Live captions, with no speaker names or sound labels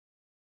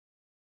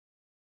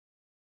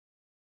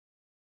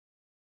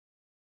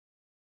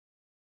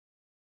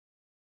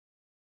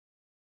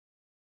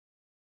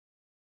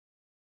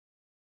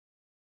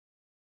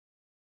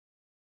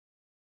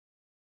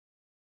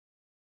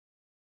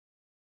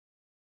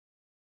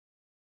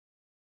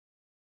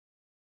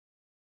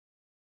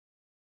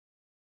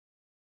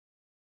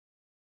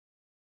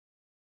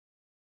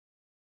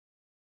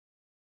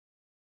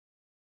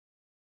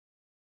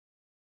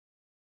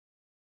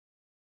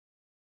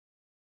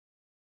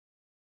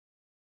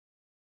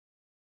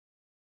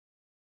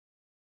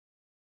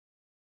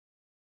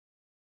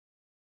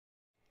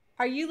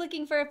Are you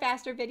looking for a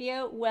faster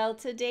video? Well,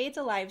 today it's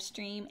a live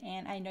stream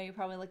and I know you're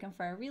probably looking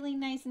for a really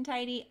nice and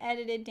tidy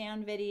edited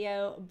down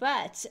video,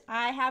 but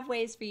I have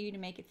ways for you to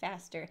make it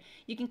faster.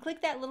 You can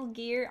click that little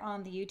gear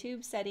on the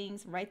YouTube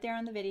settings right there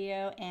on the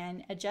video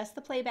and adjust the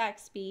playback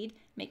speed,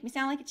 make me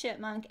sound like a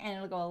chipmunk, and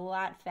it'll go a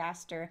lot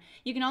faster.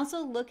 You can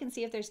also look and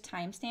see if there's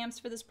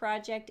timestamps for this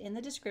project in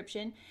the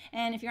description,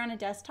 and if you're on a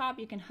desktop,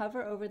 you can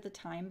hover over the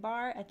time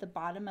bar at the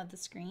bottom of the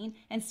screen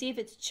and see if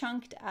it's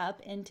chunked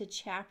up into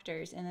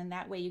chapters, and then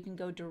that way you can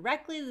go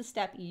directly to the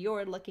step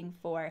you're looking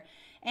for.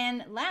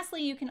 And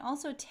lastly, you can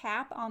also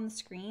tap on the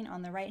screen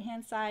on the right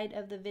hand side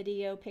of the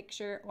video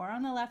picture or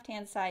on the left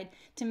hand side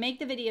to make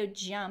the video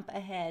jump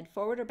ahead,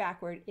 forward or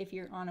backward if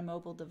you're on a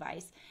mobile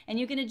device. And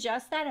you can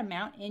adjust that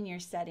amount in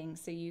your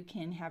settings so you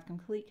can have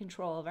complete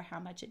control over how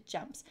much it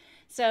jumps.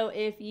 So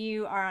if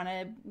you are on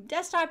a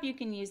desktop, you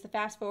can use the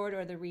fast forward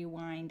or the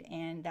rewind,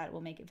 and that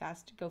will make it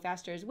go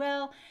faster as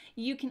well.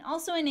 You can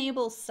also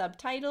enable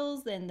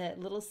subtitles, and the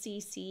little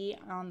CC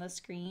on the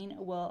screen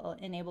will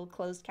enable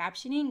closed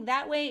captioning.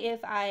 That way,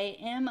 if I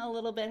am a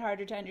little bit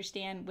harder to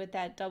understand with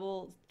that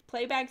double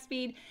playback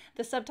speed,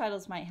 the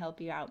subtitles might help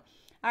you out.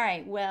 All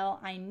right, well,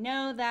 I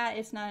know that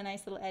it's not a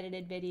nice little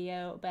edited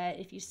video, but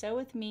if you sew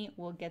with me,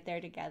 we'll get there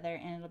together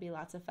and it'll be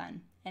lots of fun.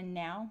 And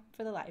now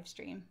for the live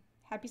stream.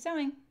 Happy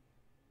sewing!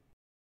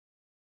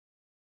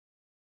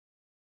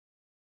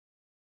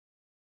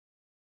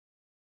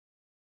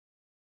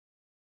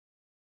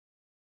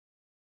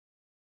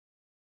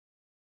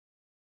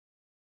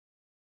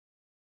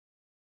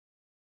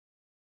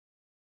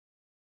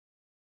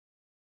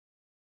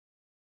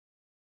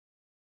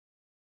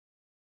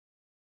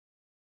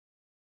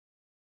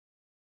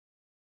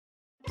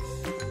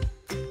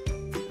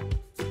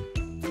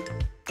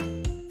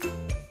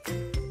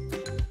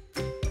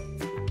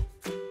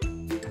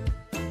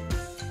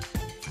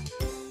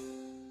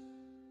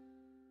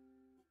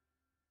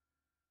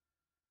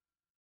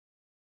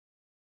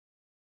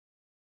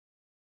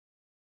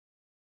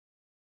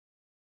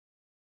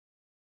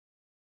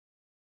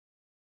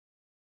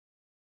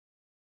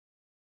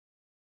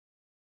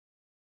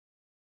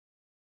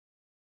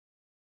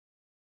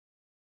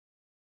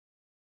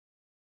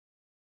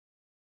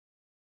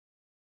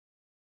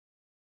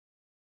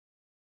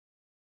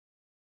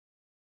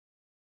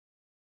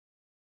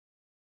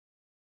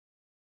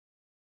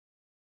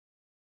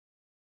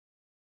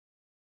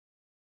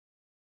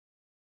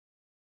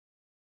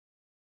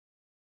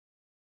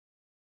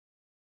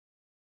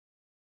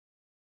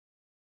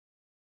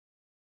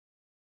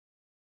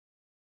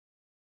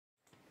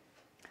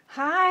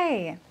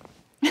 Hi!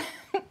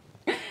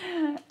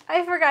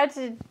 I forgot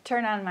to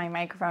turn on my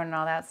microphone and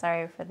all that.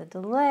 Sorry for the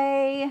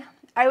delay.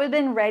 I would have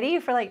been ready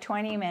for like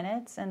 20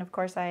 minutes, and of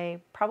course I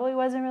probably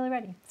wasn't really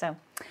ready. So,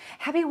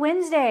 happy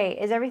Wednesday!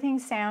 Is everything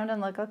sound and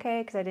look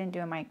okay? Because I didn't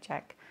do a mic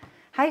check.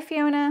 Hi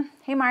Fiona.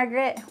 Hey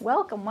Margaret.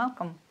 Welcome,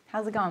 welcome.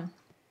 How's it going?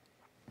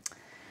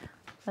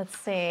 Let's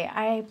see.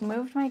 I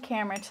moved my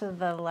camera to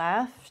the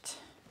left.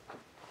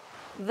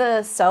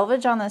 The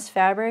selvage on this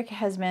fabric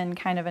has been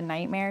kind of a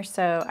nightmare,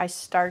 so I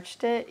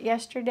starched it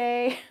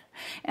yesterday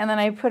and then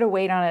I put a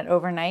weight on it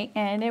overnight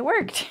and it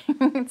worked.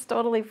 It's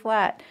totally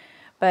flat,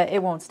 but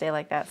it won't stay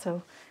like that,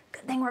 so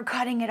good thing we're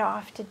cutting it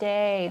off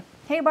today.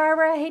 Hey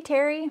Barbara, hey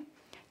Terry.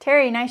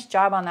 Terry, nice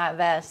job on that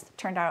vest. It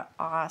turned out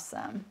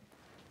awesome.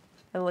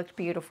 It looked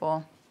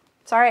beautiful.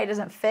 Sorry it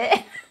doesn't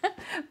fit,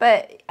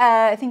 but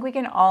I think we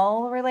can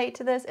all relate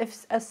to this.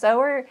 If a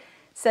sewer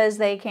says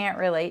they can't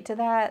relate to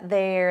that,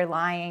 they're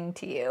lying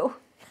to you.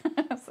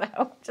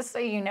 So just so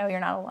you know, you're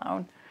not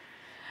alone.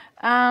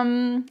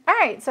 All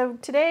right, so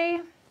today,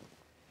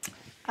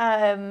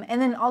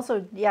 and then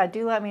also, yeah,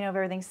 do let me know if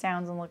everything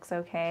sounds and looks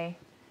okay.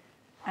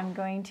 I'm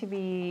going to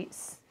be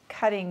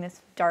cutting this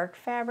dark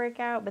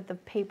fabric out, but the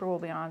paper will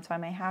be on, so I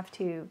may have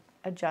to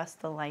adjust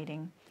the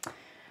lighting.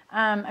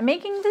 I'm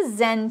making the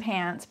Zen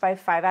pants by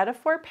 5 out of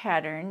 4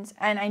 patterns,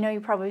 and I know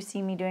you probably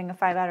see me doing a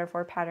 5 out of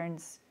 4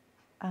 patterns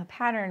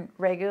pattern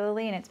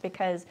regularly, and it's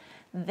because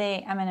I'm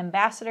an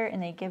ambassador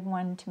and they give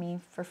one to me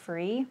for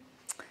free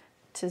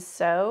to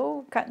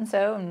sew, cut and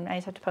sew, and I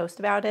just have to post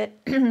about it.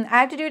 I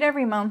have to do it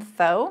every month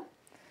though,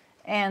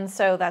 and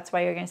so that's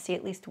why you're going to see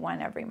at least one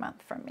every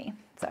month from me.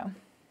 So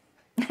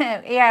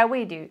yeah,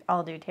 we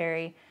all do,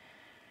 Terry.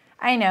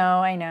 I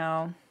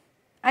know.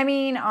 I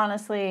mean,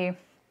 honestly,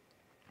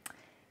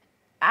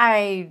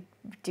 I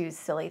do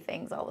silly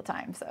things all the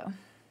time, so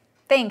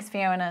thanks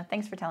Fiona,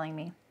 thanks for telling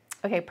me.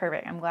 Okay,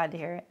 perfect. I'm glad to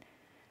hear it.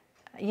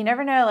 You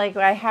never know, like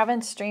I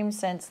haven't streamed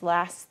since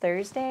last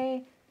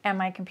Thursday and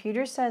my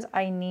computer says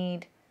I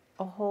need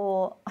a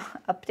whole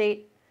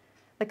update,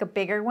 like a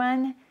bigger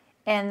one,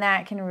 and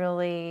that can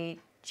really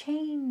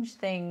change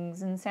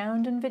things in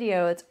sound and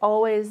video. It's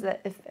always that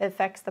it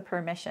affects the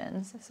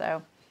permissions,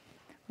 so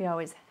we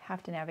always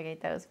have to navigate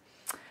those.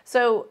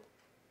 So,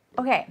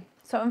 okay,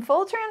 so in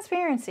full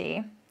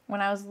transparency, when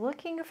I was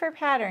looking for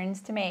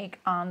patterns to make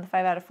on the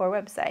 5 out of 4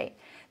 website,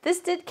 this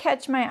did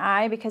catch my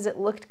eye because it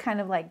looked kind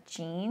of like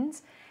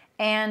jeans.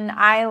 And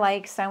I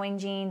like sewing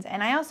jeans.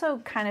 And I also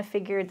kind of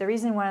figured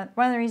one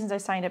of the reasons I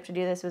signed up to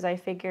do this was I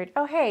figured,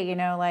 oh, hey, you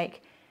know,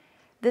 like,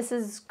 this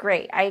is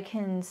great. I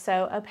can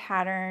sew a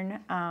pattern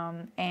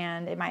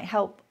and it might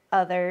help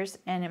others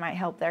and it might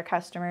help their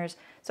customers.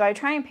 So I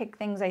try and pick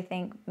things I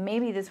think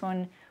maybe this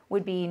one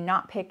would be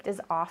not picked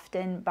as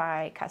often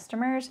by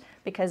customers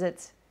because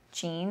it's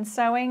jean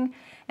sewing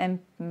and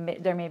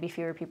there may be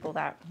fewer people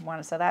that want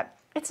to sew that.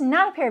 It's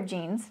not a pair of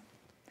jeans.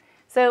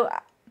 So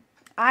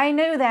I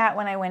knew that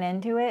when I went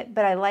into it,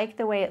 but I like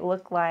the way it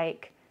looked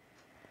like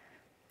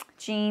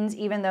jeans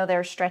even though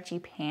they're stretchy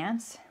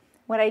pants.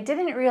 What I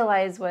didn't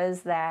realize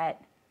was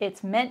that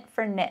it's meant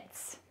for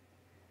knits.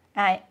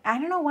 I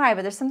don't know why,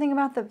 but there's something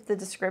about the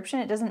description.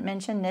 It doesn't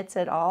mention knits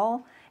at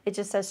all. It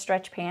just says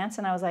stretch pants,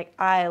 and I was like,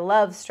 I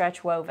love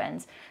stretch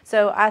wovens.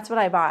 So that's what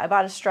I bought. I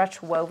bought a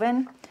stretch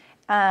woven.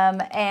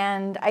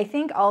 And I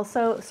think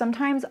also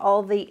sometimes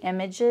all the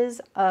images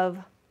of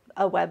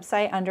a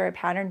website under a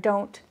pattern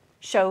don't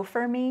show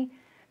for me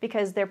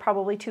because they're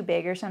probably too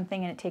big or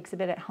something and it takes a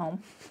bit at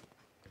home.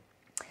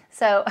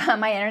 So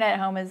my internet at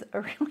home is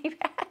really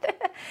bad.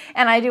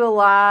 And I do a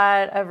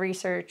lot of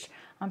research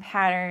on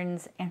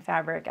patterns and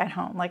fabric at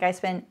home. Like I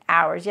spend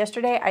hours.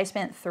 Yesterday I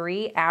spent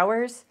 3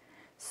 hours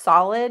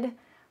solid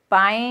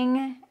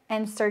buying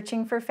and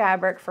searching for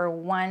fabric for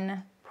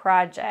one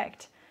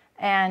project.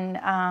 And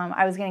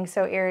I was getting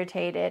so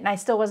irritated and I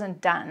still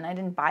wasn't done. I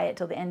didn't buy it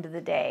till the end of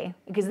the day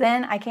because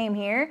then I came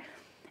here,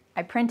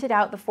 I printed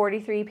out the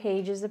 43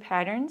 pages of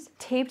patterns,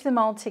 taped them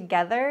all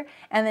together,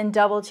 and then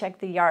double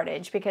checked the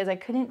yardage because I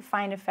couldn't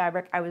find a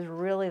fabric I was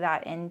really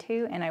that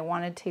into and I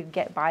wanted to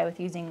get by with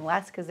using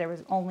less because there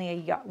was only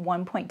a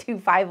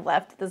 1.25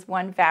 left of this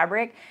one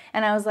fabric.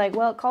 And I was like,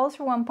 well, it calls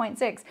for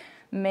 1.6.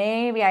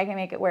 Maybe I can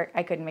make it work.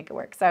 I couldn't make it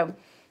work. So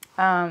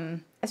I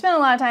spend a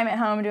lot of time at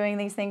home doing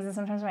these things and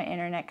sometimes my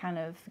internet kind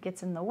of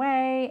gets in the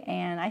way.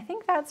 And I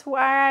think that's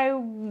why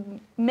I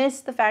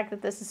miss the fact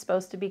that this is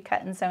supposed to be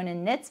cut and sewn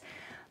in knits.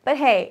 But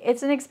hey,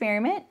 it's an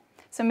experiment.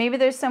 So maybe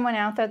there's someone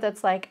out there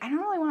that's like, I don't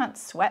really want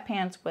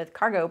sweatpants with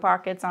cargo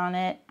pockets on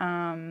it.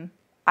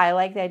 I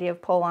like the idea of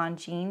pull-on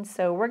jeans.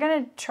 So we're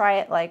going to try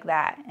it like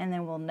that and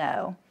then we'll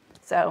know.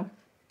 So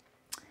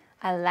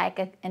I like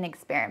an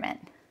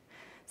experiment.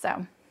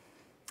 So,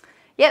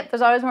 yep,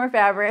 there's always more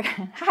fabric.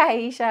 Hi,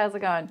 Aisha, how's it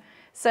going?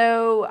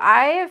 So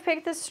I have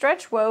picked this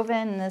stretch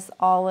woven in this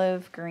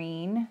olive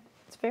green.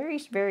 It's very,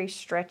 very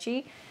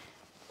stretchy.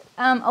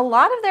 A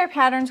lot of their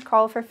patterns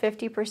call for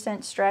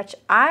 50% stretch.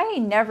 I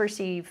never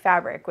see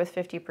fabric with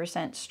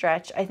 50%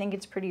 stretch. I think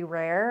it's pretty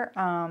rare.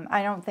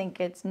 I don't think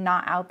it's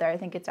not out there. I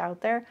think it's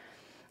out there.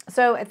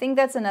 So I think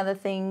that's another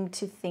thing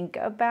to think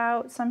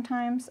about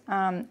sometimes.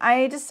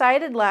 I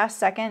decided last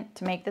second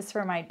to make this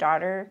for my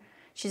daughter.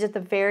 She's at the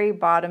very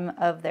bottom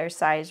of their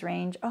size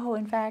range. Oh,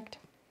 in fact,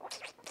 I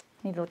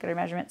need to look at her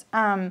measurements.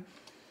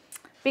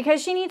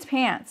 Because she needs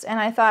pants. And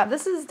I thought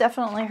this is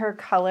definitely her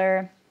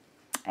color.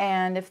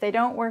 And if they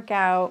don't work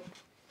out,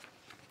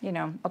 you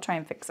know, I'll try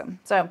and fix them.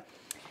 So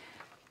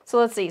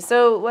let's see.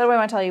 So what do I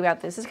want to tell you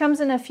about this? This comes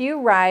in a few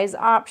rise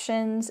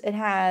options. It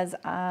has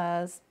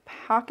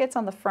pockets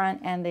on the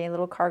front and a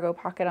little cargo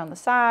pocket on the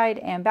side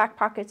and back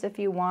pockets if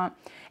you want.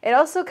 It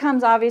also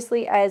comes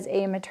obviously as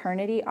a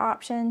maternity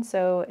option.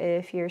 So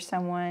if you're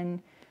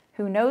someone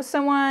who knows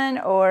someone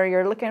or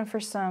you're looking for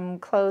some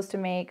clothes to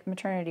make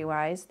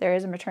maternity-wise, there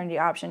is a maternity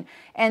option.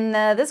 And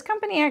this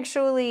company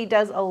actually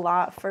does a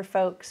lot for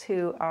folks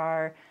who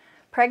are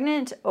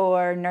pregnant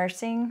or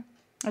nursing.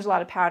 There's a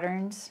lot of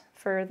patterns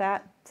for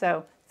that,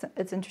 so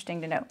it's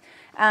interesting to know.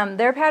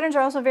 Their patterns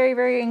are also very,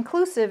 very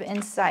inclusive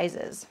in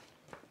sizes.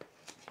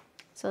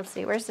 So let's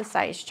see, where's the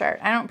size chart?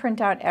 I don't print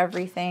out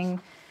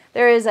everything.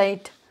 There is a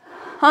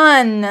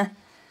ton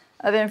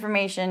of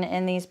information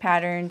in these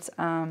patterns.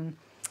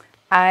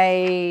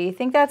 I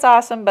think that's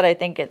awesome, but I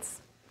think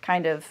it's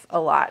kind of a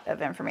lot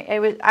of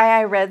information.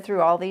 I read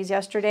through all these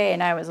yesterday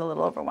and I was a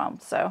little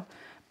overwhelmed. So,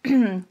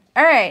 all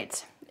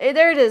right,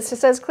 there it is. It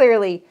says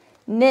clearly,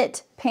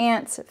 knit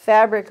pants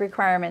fabric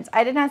requirements.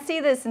 I did not see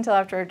this until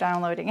after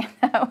downloading it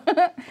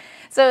though.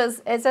 So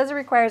it says it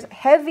requires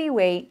heavy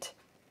weight,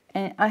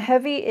 and a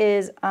heavy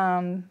is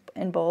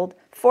in bold,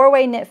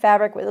 4-way knit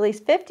fabric with at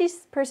least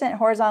 50%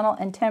 horizontal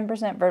and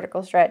 10%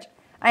 vertical stretch.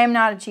 I am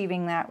not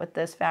achieving that with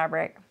this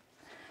fabric.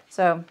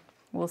 So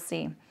we'll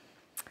see.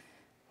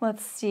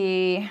 Let's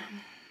see.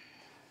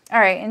 All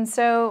right, and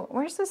so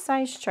where's the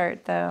size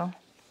chart though?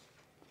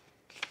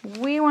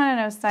 We want to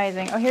know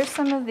sizing. Oh, here's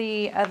some of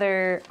the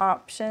other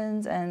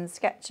options and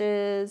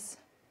sketches.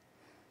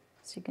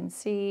 So you can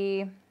see,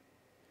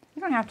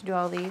 you don't have to do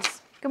all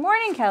these. Good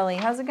morning, Kelly.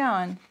 How's it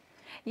going?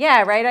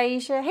 Yeah, right,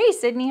 Aisha? Hey,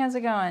 Sydney, how's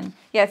it going?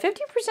 Yeah,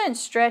 50%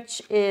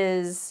 stretch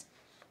is,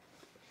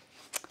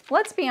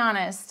 let's be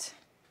honest,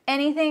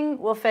 anything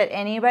will fit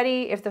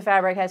anybody if the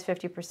fabric has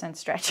 50%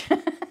 stretch.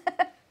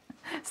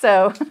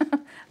 So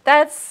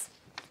that's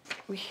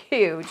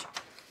huge.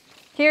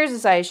 Here's the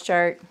size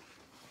chart.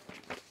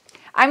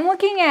 I'm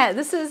looking at,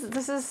 this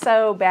is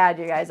so bad,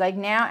 you guys. Like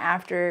now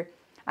after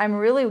I'm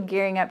really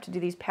gearing up to do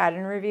these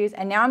pattern reviews,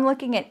 and now I'm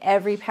looking at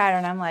every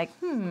pattern. I'm like,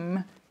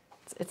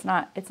 it's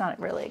not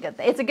really a good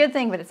thing. It's a good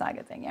thing, but it's not a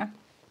good thing, yeah.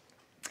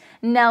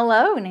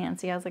 Hello,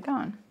 Nancy, how's it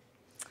going?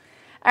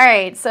 All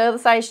right, so the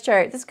size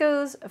chart. This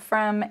goes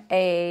from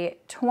a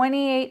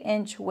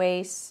 28-inch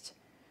waist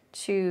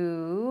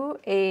to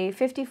a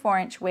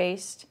 54-inch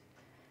waist,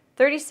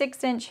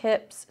 36-inch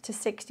hips to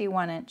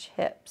 61-inch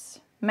hips.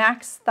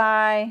 Max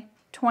thigh,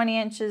 20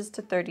 inches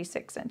to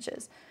 36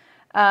 inches.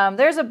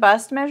 There's a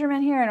bust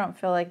measurement here. I don't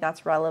feel like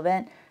that's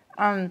relevant.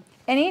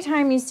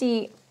 Anytime you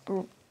see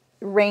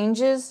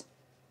ranges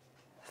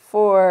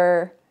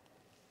for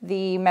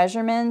the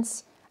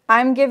measurements,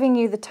 I'm giving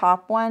you the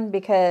top one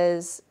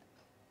because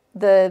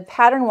the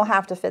pattern will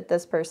have to fit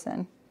this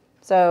person.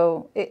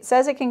 So it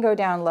says it can go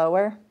down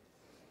lower,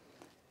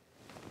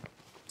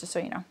 just so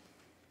you know.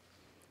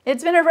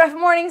 It's been a rough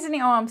morning,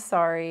 Sydney. Oh, I'm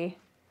sorry.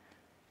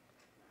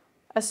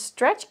 A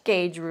stretch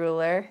gauge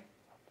ruler.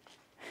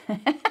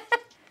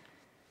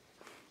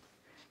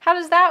 How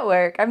does that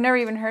work? I've never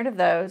even heard of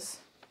those.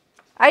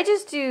 I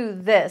just do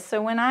this. So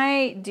when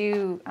I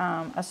do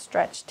a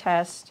stretch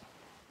test,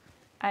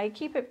 I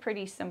keep it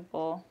pretty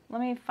simple. Let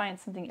me find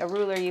something, a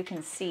ruler you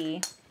can see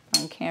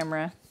on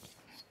camera.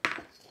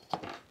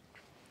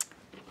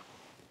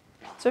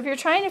 So if you're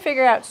trying to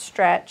figure out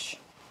stretch,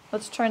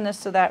 let's turn this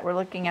so that we're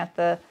looking at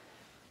the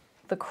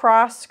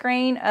cross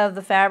grain of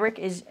the fabric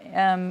is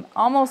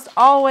almost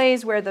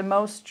always where the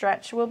most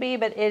stretch will be,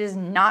 but it is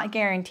not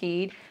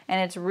guaranteed, and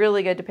it's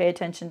really good to pay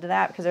attention to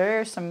that because there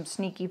are some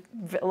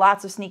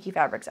lots of sneaky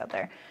fabrics out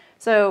there.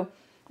 So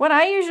what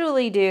I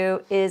usually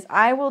do is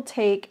I will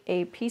take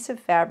a piece of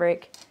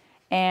fabric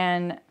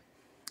and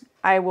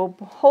I will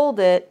hold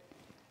it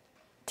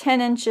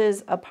 10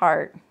 inches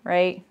apart,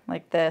 right?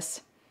 Like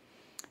this.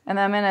 And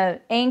I'm going to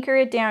anchor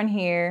it down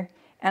here,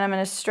 and I'm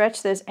going to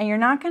stretch this. And you're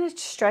not going to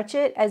stretch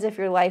it as if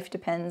your life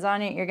depends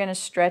on it. You're going to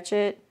stretch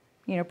it,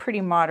 you know, pretty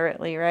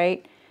moderately,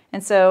 right?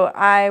 And so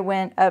I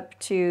went up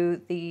to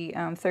the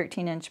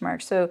 13-inch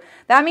mark. So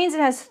that means it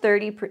has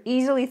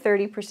easily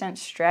 30%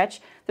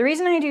 stretch. The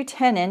reason I do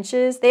 10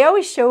 inches, they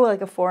always show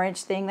like a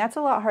 4-inch thing. That's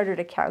a lot harder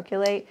to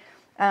calculate.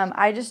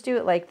 I just do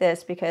it like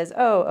this because,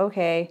 oh,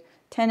 okay,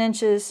 10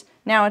 inches.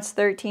 Now it's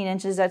 13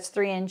 inches. That's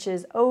 3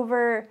 inches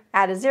over.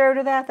 Add a 0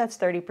 to that. That's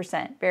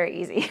 30%.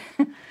 Very easy.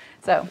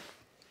 So,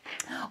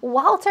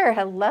 Walter,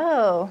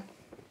 hello.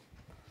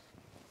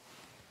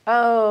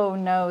 Oh,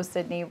 no,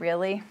 Sydney,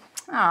 really?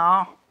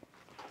 Aw.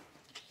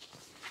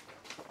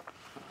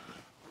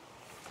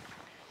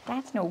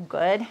 That's no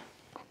good.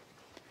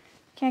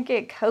 Can't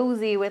get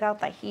cozy without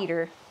the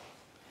heater.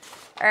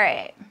 All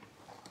right.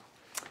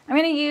 I'm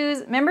going to use,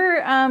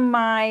 remember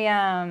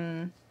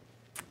my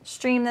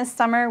stream this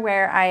summer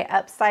where I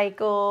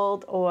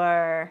upcycled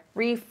or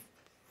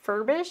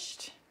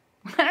refurbished?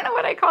 I don't know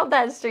what I called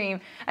that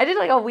stream. I did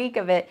like a week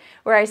of it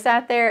where I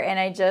sat there and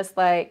I just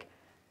like,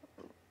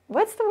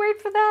 what's the word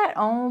for that?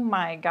 Oh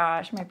my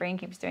gosh, my brain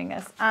keeps doing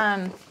this.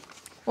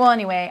 Well,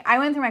 anyway, I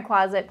went through my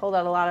closet, pulled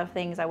out a lot of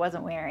things I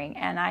wasn't wearing,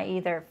 and I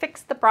either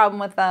fixed the problem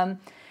with them,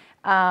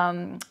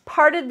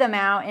 parted them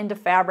out into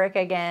fabric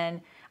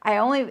again. I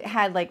only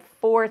had like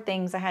 4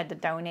 things I had to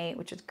donate,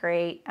 which is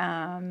great.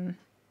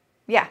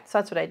 Yeah, so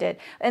that's what I did.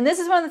 And this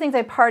is one of the things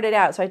I parted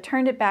out. So I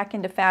turned it back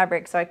into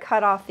fabric. So I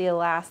cut off the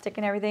elastic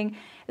and everything.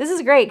 This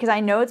is great because I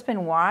know it's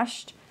been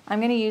washed. I'm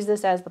going to use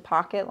this as the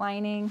pocket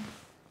lining.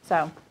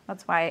 So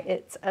that's why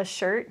it's a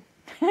shirt.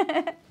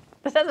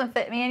 This doesn't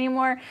fit me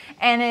anymore.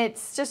 And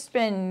it's just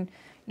been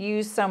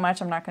used so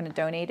much, I'm not going to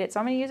donate it. So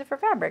I'm going to use it for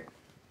fabric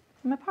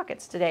in my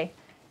pockets today.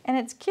 And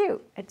it's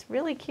cute. It's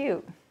really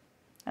cute.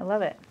 I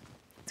love it.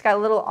 It's got a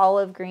little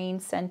olive green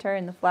center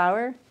in the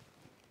flower.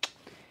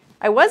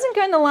 I wasn't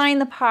going to line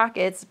the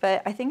pockets,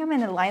 but I think I'm going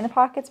to line the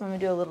pockets. I'm going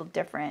to do a little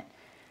different.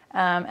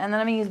 And then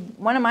I'm going to use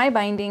one of my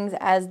bindings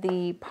as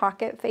the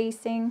pocket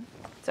facing.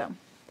 So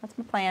that's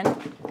my plan.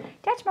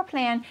 That's my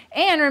plan.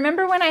 And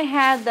remember when I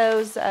had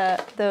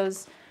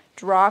those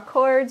draw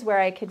cords where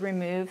I could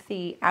remove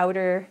the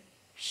outer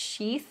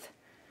sheath?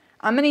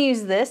 I'm going to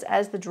use this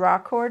as the draw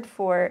cord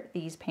for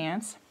these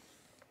pants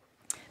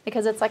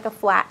because it's like a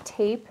flat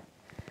tape,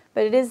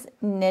 but it is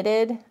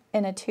knitted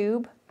in a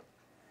tube.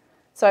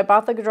 So I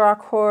bought the draw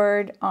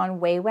cord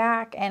on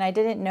Waywack, and I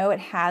didn't know it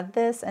had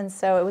this, and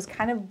so it was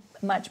kind of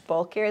much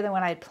bulkier than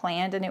what I'd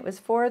planned, and it was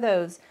for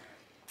those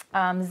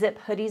zip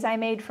hoodies I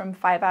made from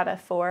 5 out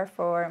of 4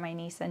 for my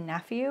niece and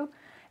nephew.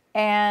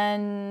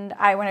 And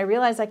when I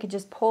realized I could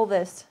just pull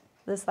this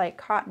like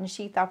cotton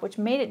sheath off, which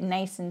made it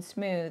nice and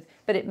smooth,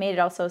 but it made it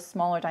also a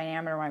smaller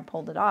diameter when I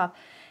pulled it off.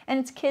 And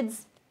it's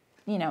kids,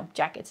 you know,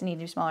 jackets need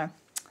to be smaller.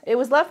 I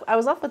was left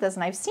with this,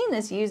 and I've seen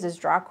this used as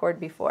draw cord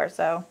before,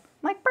 so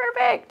I'm like,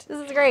 perfect. This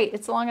is great.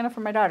 It's long enough for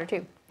my daughter,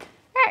 too.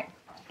 All right.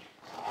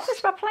 This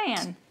is my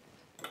plan.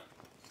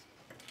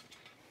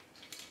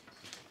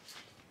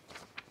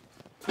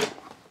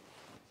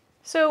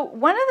 So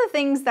one of the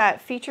things that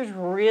features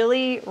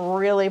really,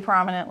 really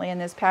prominently in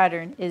this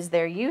pattern is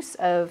their use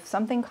of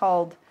something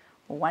called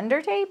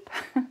Wonder Tape.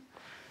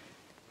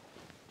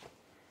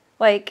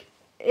 Like,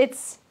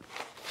 it's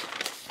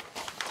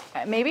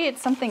maybe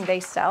it's something they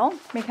sell,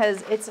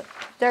 because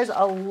there's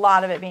a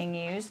lot of it being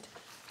used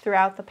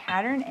throughout the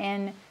pattern,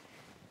 and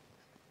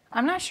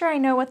I'm not sure I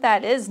know what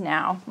that is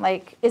now.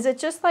 Like, is it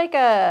just like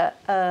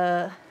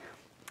a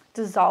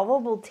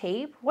dissolvable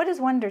tape? What is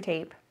Wonder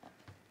Tape?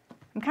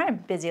 I'm kind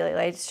of busy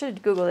lately. I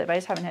should Google it, but I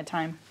just haven't had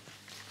time.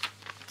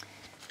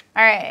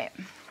 All right.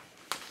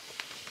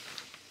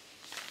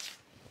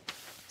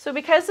 So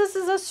because this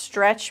is a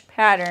stretch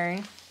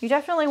pattern, you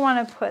definitely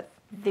want to put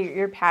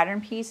your pattern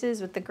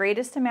pieces with the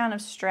greatest amount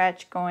of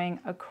stretch going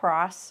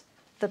across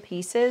the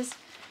pieces.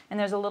 And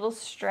there's a little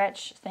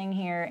stretch thing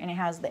here, and it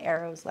has the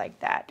arrows like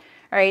that.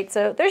 All right,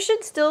 so there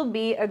should still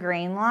be a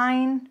grain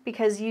line,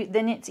 because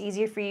then it's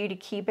easier for you to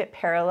keep it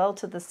parallel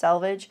to the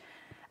selvage.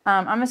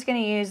 I'm just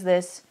going to use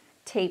this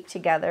tape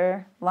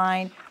together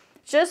line.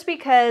 Just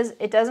because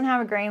it doesn't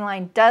have a grain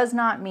line does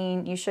not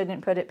mean you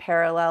shouldn't put it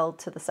parallel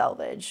to the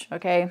selvage,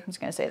 okay? I'm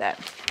just going to say that.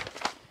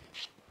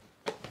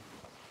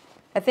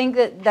 I think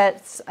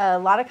that's a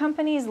lot of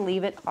companies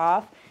leave it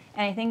off,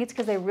 and I think it's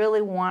because they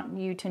really want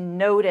you to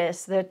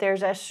notice that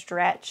there's a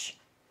stretch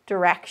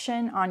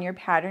direction on your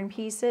pattern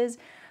pieces,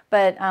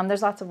 but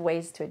there's lots of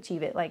ways to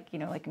achieve it, like, you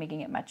know, like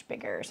making it much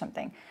bigger or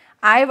something.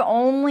 I've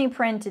only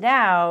printed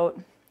out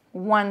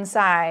one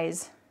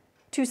size,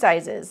 2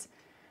 sizes.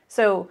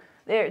 So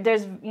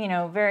there's, you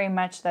know, very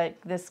much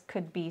that this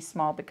could be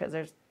small because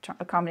there's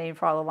accommodating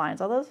for all the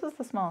lines, although this is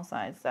the small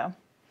size, so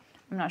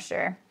I'm not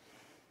sure.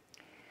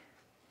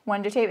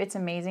 Wonder Tape, it's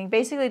amazing.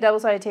 Basically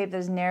double-sided tape that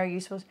is narrow,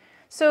 useful.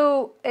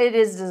 So it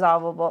is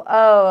dissolvable.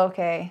 Oh,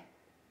 okay.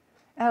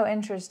 Oh,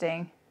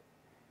 interesting.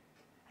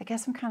 I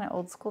guess I'm kind of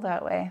old school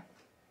that way.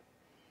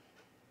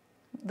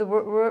 The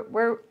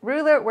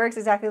ruler works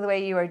exactly the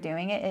way you are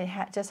doing it. It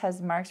just has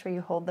marks where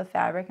you hold the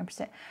fabric and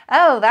percent.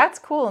 Oh, that's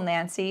cool,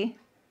 Nancy.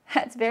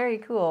 That's very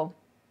cool.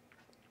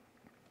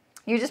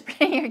 You're just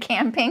pretending you're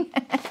camping.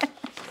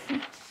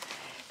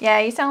 Yeah,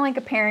 you sound like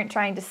a parent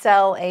trying to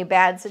sell a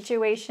bad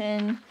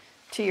situation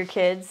to your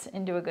kids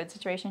into a good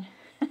situation.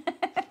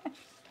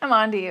 I'm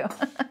on to you.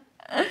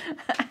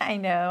 I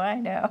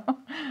know.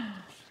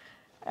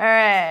 All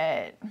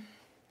right.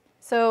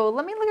 So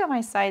let me look at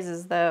my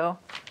sizes though.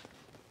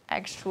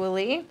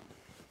 Actually,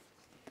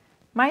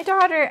 my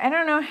daughter, I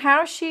don't know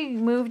how she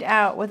moved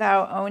out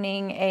without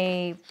owning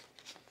a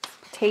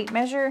tape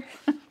measure.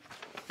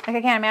 Like,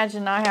 I can't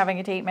imagine not having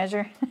a tape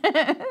measure.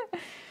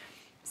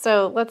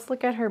 So let's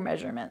look at her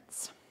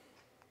measurements.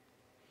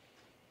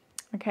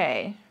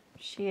 Okay,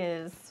 she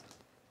is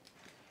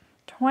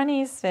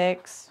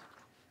 26,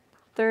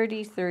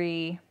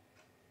 33,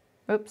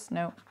 oops,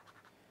 no.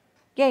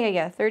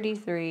 Yeah,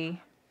 33,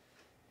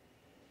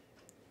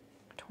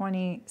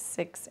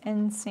 26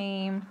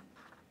 inseam,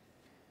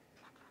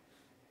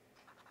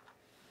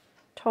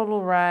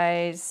 total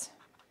rise,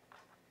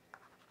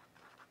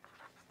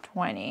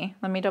 20.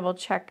 Let me double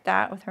check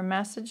that with her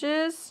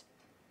messages.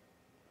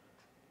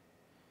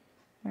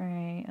 All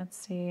right, let's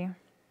see.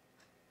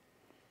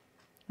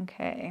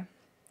 Okay,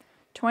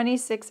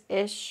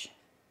 26-ish,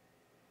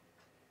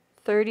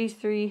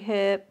 33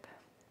 hip,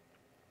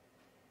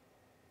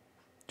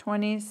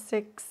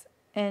 26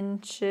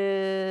 inches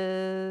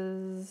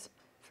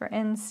for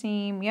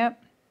inseam,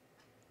 yep,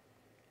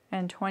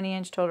 and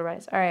 20-inch total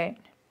rise. All right,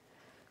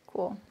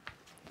 cool.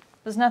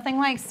 There's nothing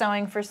like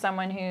sewing for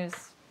someone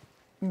who's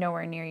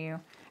nowhere near you.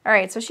 All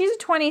right, so she's a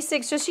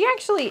 26, so she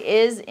actually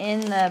is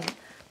in the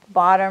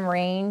bottom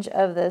range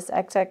of this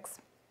XX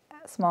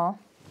small.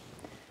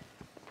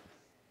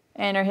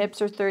 And her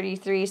hips are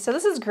 33, so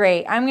this is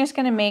great. I'm just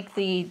gonna make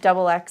the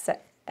double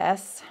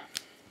XS.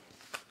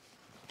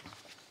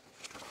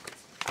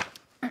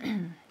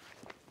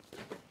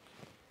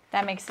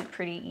 That makes it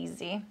pretty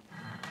easy.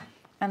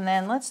 And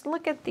then let's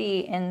look at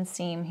the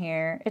inseam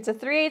here. It's a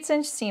 3/8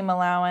 inch seam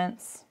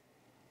allowance.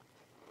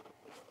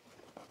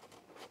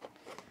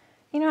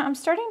 You know, I'm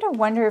starting to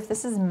wonder if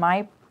this is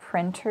my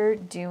printer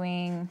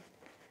doing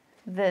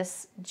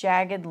this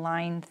jagged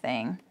line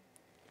thing.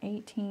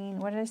 18,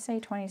 what did I say?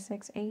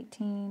 26,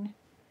 18,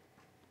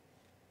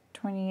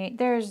 28.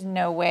 There's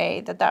no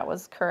way that that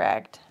was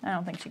correct. I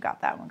don't think she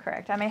got that one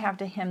correct. I may have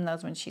to hem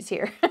those when she's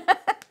here.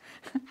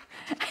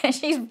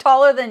 She's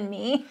taller than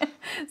me,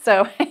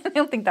 so I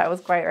don't think that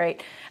was quite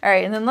right. All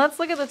right, and then let's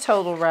look at the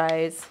total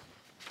rise.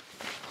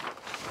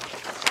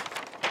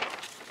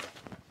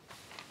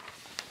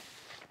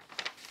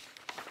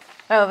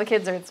 Oh, the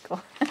kids are at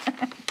school.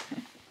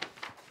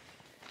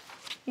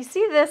 You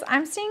see this?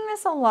 I'm seeing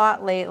this a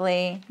lot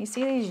lately. You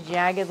see these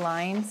jagged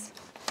lines?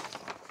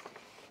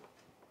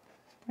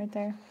 Right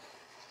there.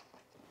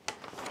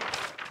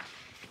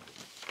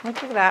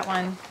 Look at that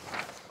one.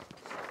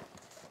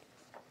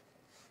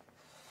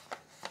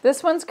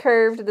 This one's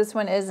curved, this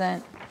one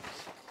isn't.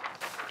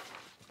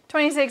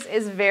 26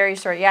 is very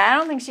short. Yeah, I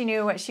don't think she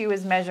knew what she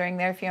was measuring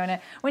there,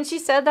 Fiona. When she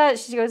said that,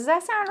 she goes, does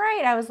that sound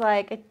right? I was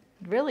like, it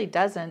really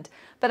doesn't.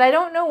 But I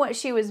don't know what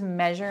she was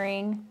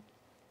measuring,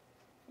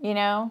 you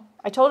know?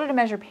 I told her to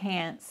measure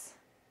pants.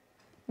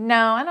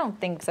 No, I don't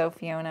think so,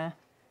 Fiona.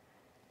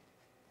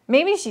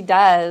 Maybe she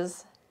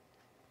does.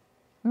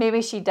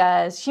 Maybe she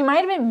does. She might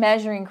have been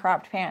measuring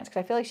cropped pants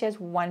because I feel like she has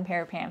one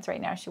pair of pants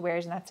right now she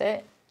wears and that's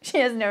it. She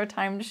has no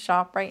time to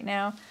shop right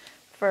now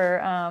for,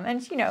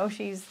 and you know,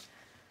 she's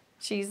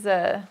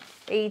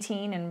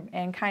 18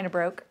 and kind of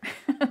broke.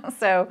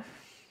 So,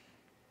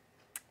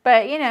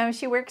 but you know,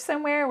 she works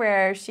somewhere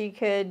where she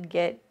could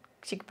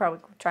probably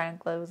try on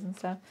clothes and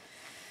stuff.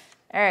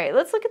 All right,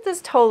 let's look at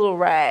this total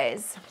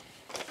rise.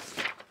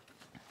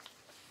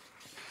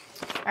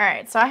 All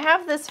right, so I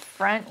have this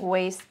front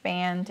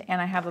waistband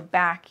and I have a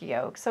back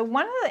yoke. So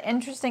one of the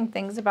interesting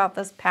things about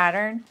this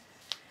pattern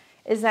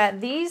is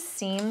that these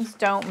seams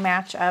don't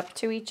match up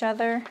to each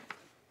other.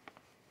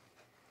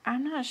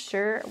 I'm not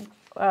sure,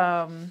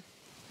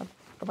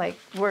 like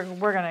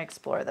we're gonna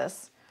explore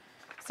this.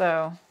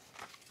 So,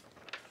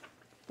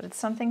 but it's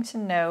something to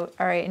note.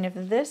 All right, and if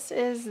this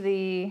is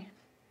the,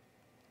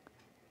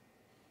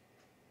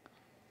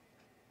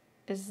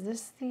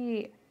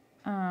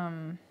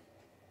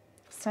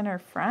 center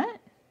front?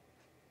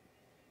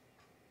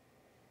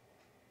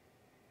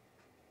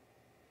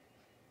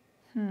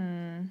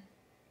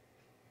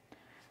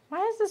 Why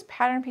does this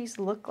pattern piece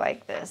look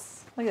like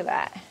this? Look at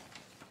that.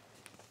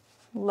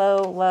 Low,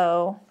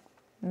 low,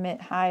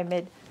 mid, high,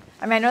 mid.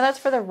 I mean, I know that's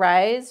for the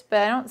rise, but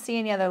I don't see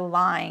any other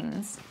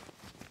lines.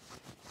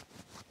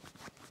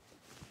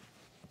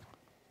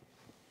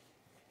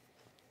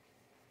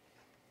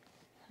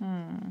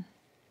 Oh,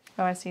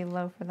 I see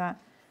low for that.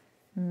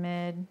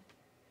 Mid.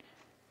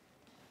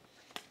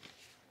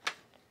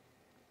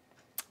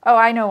 Oh,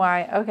 I know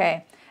why.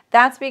 Okay.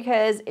 That's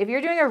because if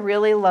you're doing a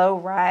really low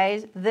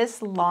rise,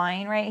 this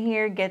line right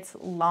here gets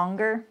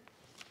longer.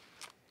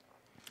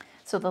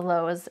 So the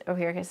low is over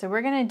here. Okay, so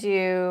we're going to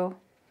do,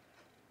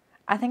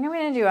 I think I'm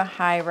going to do a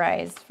high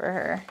rise for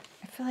her.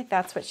 I feel like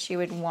that's what she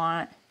would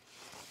want.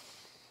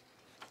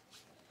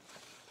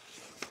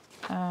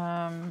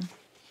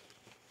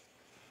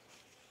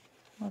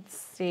 Let's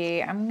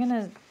see. I'm going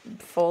to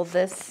fold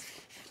this.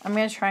 I'm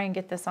going to try and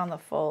get this on the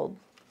fold.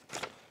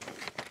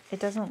 It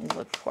doesn't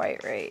look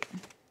quite right.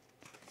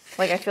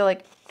 Like, I feel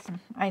like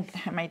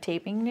my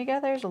taping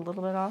together is a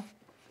little bit off.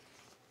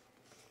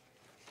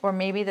 Or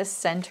maybe the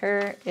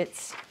center,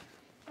 it's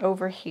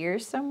over here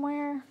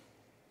somewhere.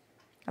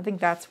 I think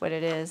that's what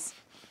it is.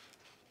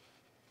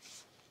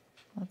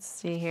 Let's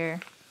see here.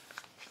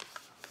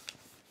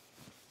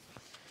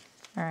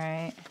 All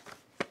right.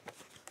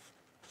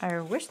 I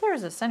wish there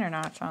was a center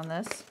notch on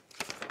this.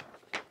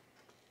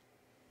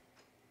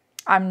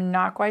 I'm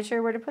not quite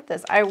sure where to put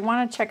this. I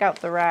want to check out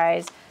the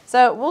rise.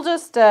 So we'll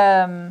just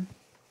eyeball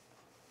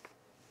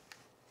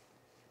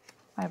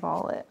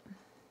it.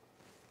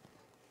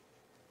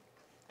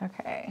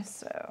 Okay,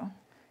 so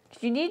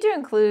you need to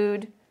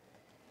include,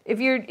 if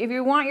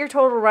you want your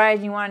total rise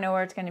and you want to know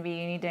where it's going to be,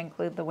 you need to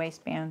include the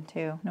waistband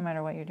too, no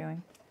matter what you're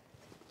doing.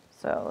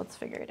 So let's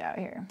figure it out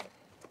here.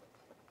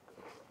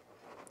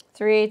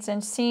 3/8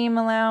 inch seam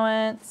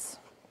allowance.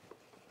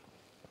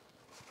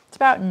 It's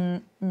about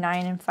 9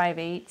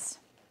 5/8.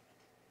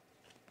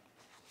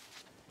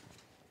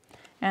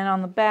 And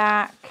on the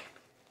back,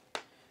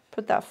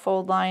 put that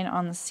fold line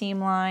on the seam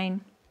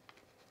line.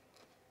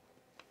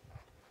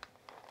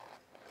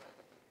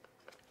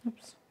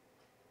 Oops.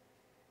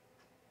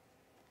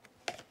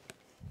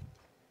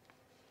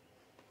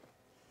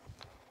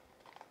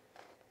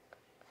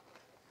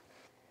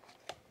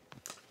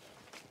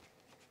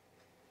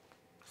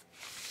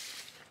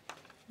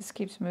 This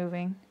keeps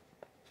moving.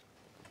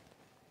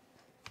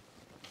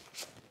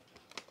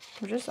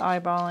 We're just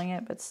eyeballing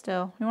it, but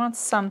still, we want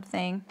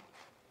something.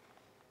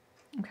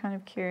 I'm kind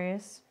of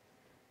curious.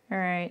 All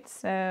right,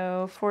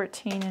 so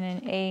 14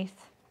 1/8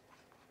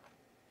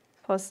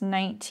 plus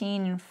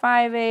 19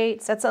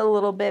 5/8. That's a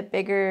little bit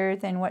bigger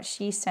than what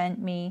she sent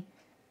me.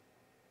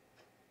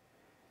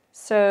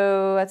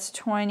 So that's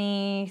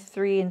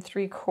 23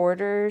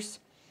 3/4.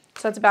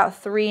 So that's about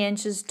 3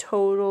 inches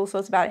total. So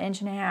it's about 1.5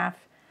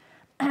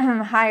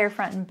 inches higher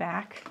front and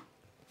back.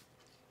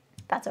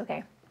 That's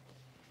okay.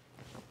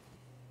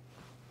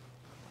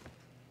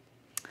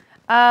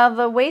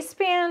 The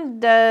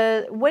waistband,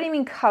 what do you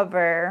mean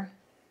cover?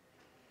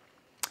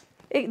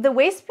 The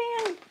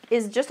waistband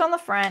is just on the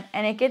front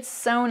and it gets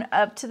sewn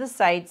up to the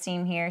side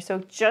seam here. So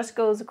it just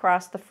goes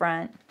across the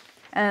front.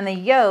 And then the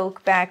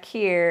yoke back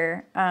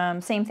here,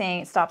 same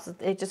thing, it stops,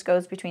 it just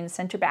goes between the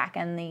center back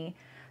and the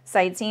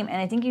side seam. And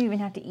I think you even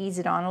have to ease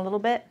it on a little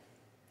bit.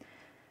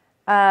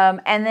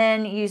 And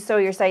then you sew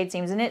your side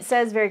seams. And it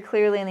says very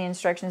clearly in the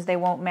instructions they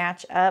won't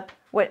match up.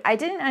 What I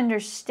didn't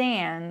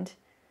understand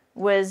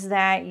was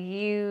that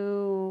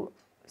you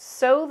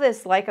sew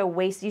this like a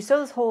waist. You sew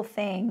this whole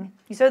thing.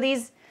 You sew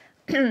these,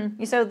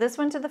 you sew this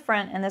one to the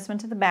front and this one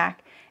to the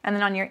back. And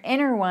then on your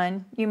inner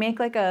one, you make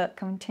like a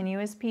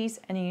continuous piece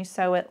and you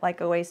sew it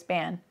like a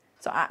waistband.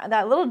 So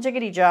that little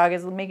jiggity jog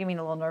is making me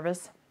a little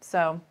nervous.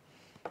 So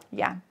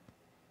yeah.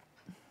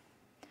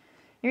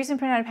 You recently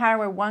printed out a pattern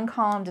where one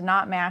column did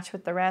not match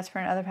with the rest for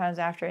other patterns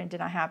after and it did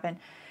not happen.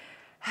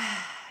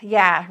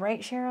 Yeah,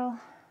 right, Cheryl?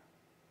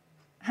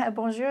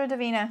 Bonjour,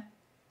 Davina.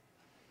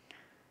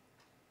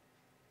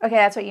 Okay,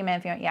 that's what you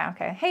meant. If you want. Yeah,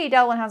 okay. Hey,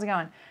 Delwyn, how's it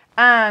going?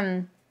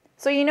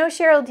 So you know,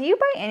 Cheryl, do you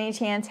by any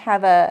chance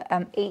have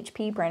a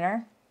HP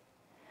printer?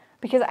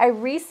 Because I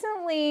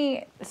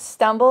recently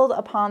stumbled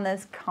upon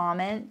this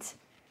comment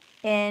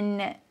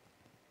in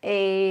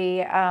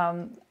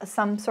a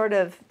some sort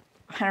of,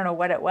 I don't know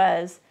what it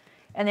was,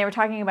 and they were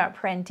talking about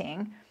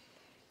printing.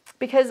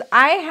 Because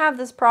I have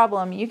this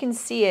problem, you can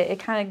see it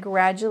kind of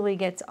gradually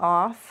gets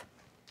off,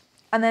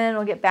 and then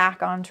it'll get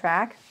back on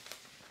track.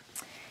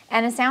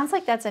 And it sounds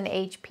like that's an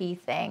HP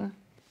thing.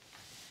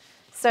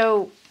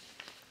 So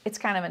it's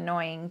kind of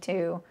annoying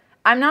too.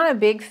 I'm not a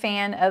big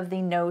fan of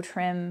the no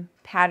trim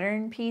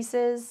pattern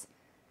pieces.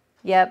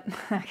 Yep,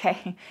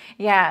 okay.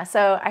 Yeah,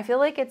 so I feel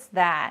like it's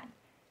that.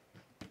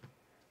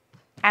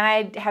 And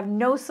I have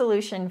no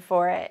solution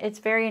for it. It's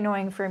very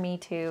annoying for me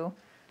too.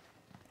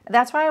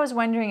 That's why I was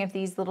wondering if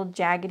these little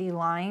jaggedy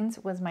lines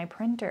was my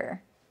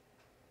printer.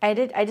 I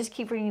just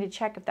keep forgetting to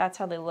check if that's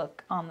how they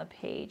look on the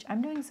page.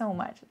 I'm doing so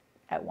much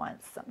at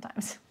once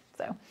sometimes.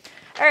 So,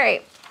 all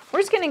right, we're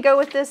just gonna go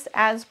with this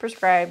as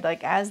prescribed,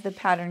 like as the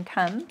pattern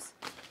comes.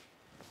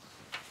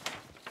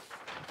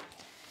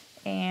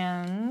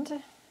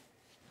 And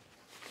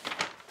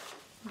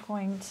I'm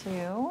going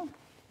to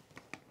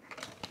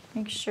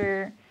make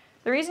sure,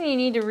 the reason you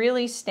need to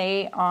really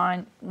stay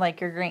on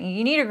like your grain,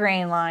 you need a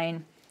grain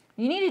line.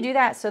 You need to do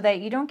that so that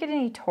you don't get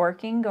any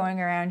torquing going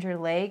around your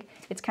leg.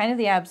 It's kind of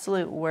the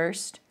absolute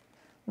worst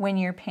when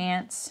your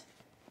pants,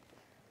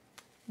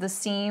 the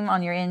seam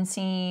on your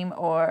inseam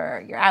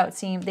or your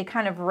outseam, they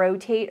kind of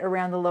rotate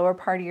around the lower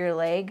part of your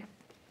leg.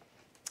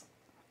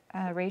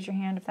 Raise your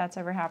hand if that's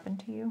ever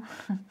happened to you.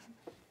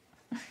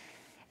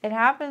 It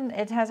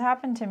has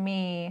happened to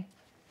me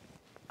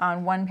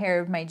on one pair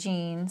of my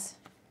jeans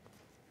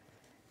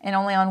and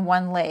only on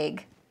one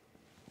leg.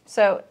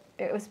 So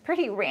it was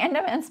pretty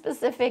random and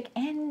specific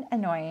and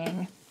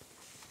annoying.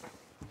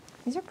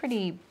 These are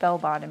pretty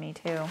bell-bottomy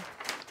too.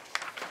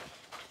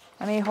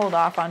 I may hold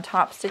off on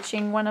top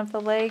stitching one of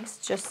the legs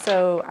just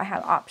so I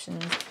have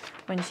options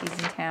when she's in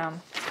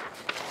town.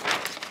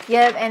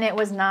 Yep, and it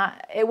was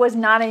not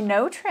a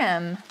no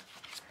trim.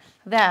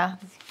 Yeah,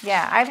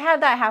 I've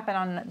had that happen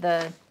on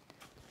the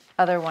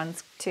other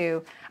ones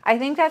too. I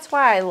think that's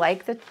why I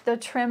like the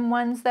trim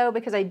ones though,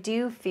 because I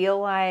do feel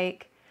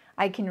like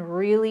I can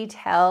really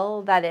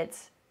tell that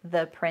it's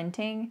the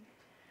printing.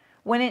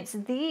 When it's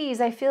these,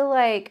 I feel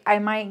like I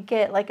might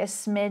get like a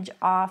smidge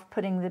off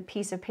putting the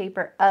piece of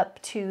paper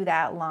up to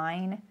that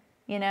line,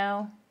 you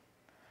know?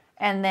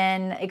 And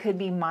then it could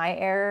be my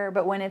error.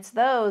 But when it's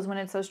those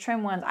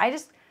trim ones,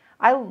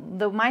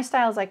 my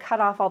style is I cut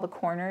off all the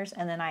corners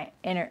and then I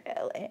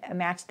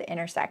match the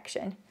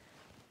intersection.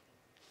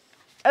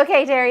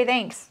 Okay, Terry,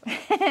 thanks.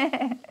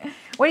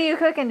 What are you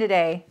cooking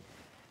today?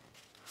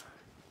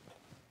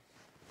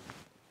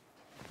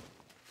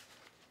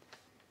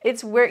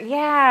 It's weird.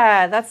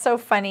 Yeah, that's so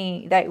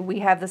funny that we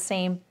have the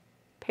same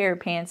pair of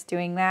pants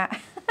doing that.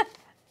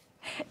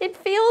 It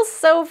feels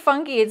so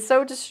funky. It's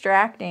so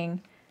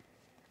distracting.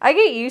 I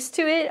get used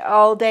to it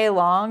all day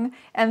long.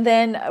 And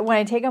then when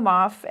I take them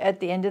off at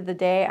the end of the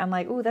day, I'm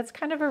like, ooh, that's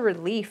kind of a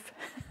relief.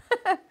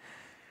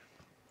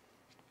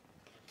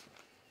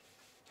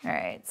 All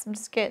right, so I'm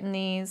just getting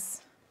these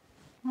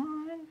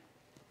on.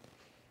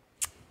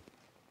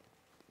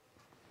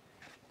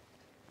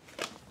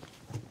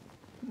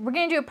 We're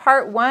going to do a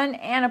part 1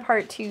 and a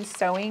part 2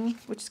 sewing,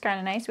 which is kind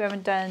of nice. We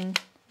haven't done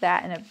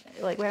that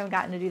we haven't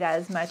gotten to do that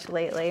as much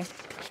lately.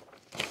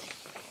 All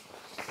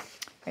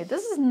right,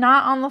 this is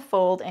not on the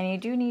fold, and you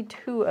do need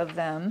 2 of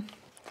them.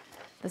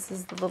 This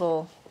is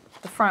the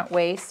front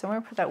waist, so I'm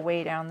going to put that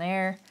way down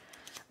there.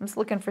 I'm just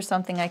looking for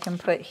something I can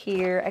put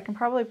here. I can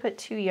probably put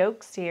 2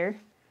 yokes here.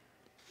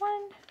 1,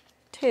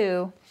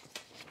 2.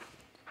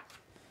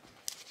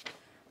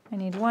 I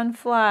need 1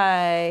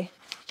 fly.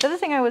 The other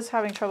thing I was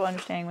having trouble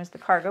understanding was the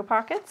cargo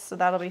pockets, so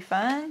that'll be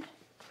fun.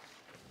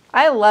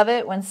 I love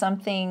it when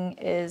something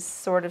is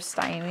sort of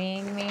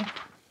stymieing me.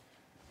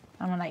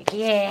 I'm like,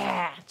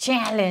 yeah,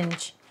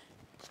 challenge.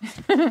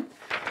 All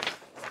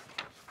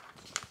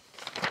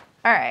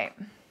right.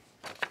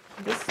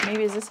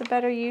 Maybe is this a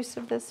better use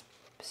of this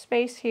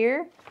space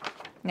here?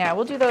 Yeah,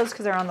 we'll do those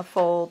because they're on the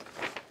fold.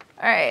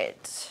 All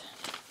right.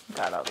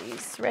 Got all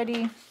these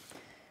ready.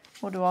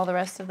 We'll do all the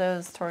rest of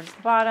those towards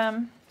the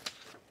bottom.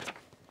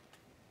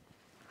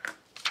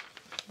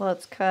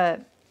 Let's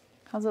cut.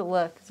 How's it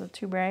look? Is it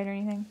too bright or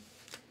anything?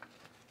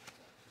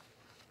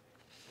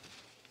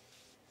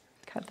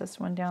 Cut this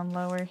one down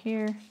lower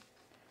here.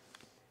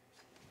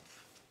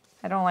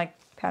 I don't like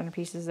pattern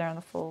pieces there on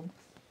the fold.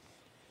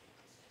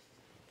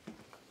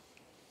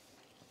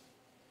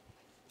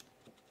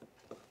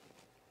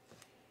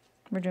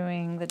 We're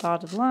doing the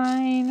dotted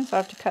line, so I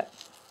have to cut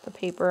the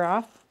paper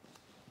off.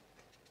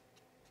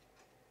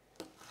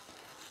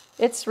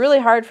 It's really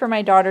hard for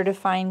my daughter to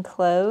find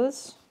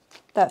clothes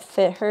that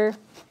fit her.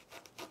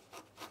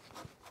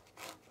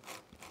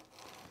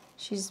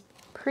 She's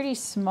pretty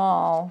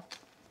small,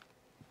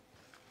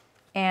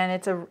 and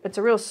it's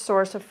a real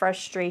source of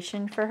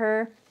frustration for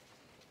her.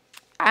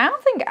 I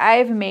don't think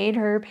I've made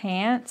her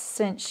pants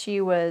since she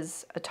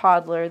was a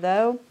toddler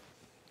though.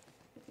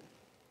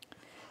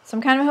 So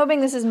I'm kind of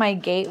hoping this is my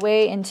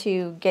gateway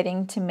into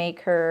getting to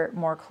make her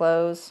more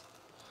clothes.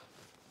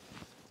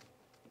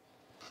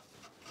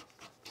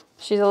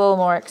 She's a little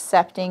more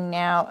accepting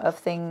now of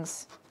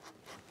things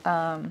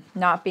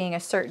not being a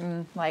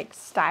certain like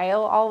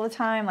style all the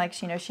time. Like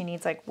she knows she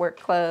needs like work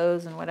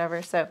clothes and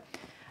whatever. So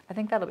I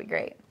think that'll be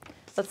great.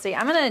 Let's see.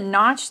 I'm going to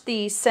notch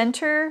the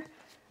center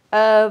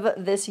of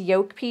this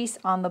yoke piece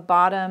on the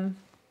bottom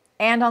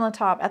and on the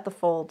top at the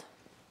fold.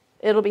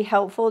 It'll be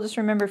helpful. Just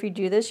remember, if you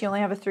do this, you only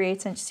have a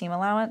 3/8 inch seam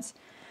allowance.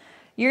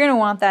 You're going to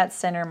want that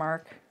center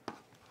mark.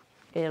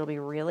 It'll be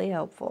really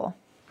helpful.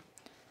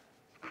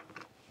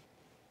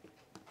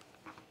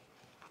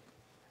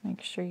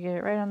 Make sure you get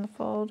it right on the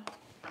fold.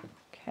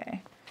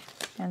 Okay.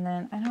 And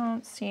then I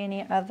don't see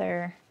any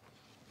other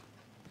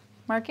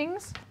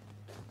markings.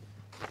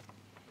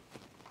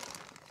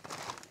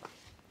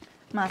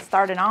 I'm going to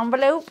start an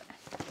envelope.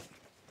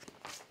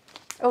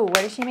 Oh,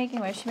 what is she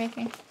making? What is she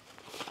making?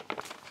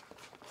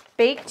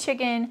 Baked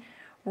chicken,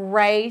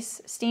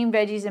 rice, steamed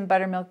veggies, and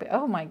buttermilk.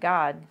 Oh my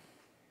God.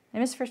 I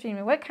missed first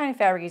reading. What kind of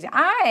fabric is it?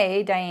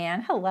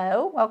 Diane.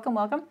 Hello. Welcome,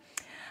 welcome.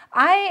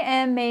 I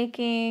am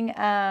making,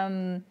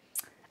 I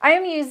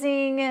am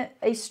using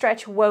a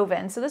stretch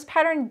woven. So this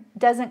pattern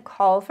doesn't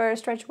call for a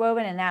stretch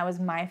woven, and that was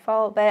my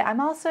fault. But I'm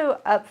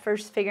also up for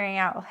figuring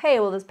out, hey,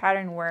 will this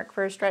pattern work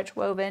for a stretch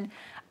woven?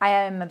 I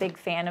am a big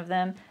fan of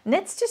them.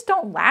 Knits just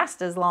don't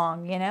last as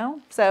long, you know?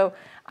 So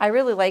I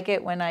really like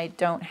it when I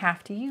don't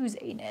have to use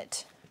a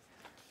knit.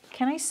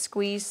 Can I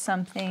squeeze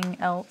something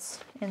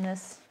else in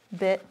this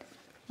bit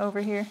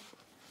over here?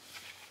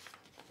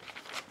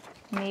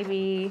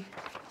 Maybe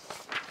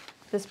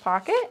this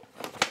pocket?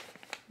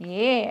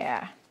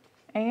 Yeah.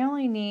 I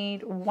only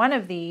need one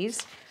of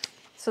these,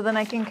 so then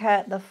I can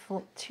cut the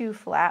two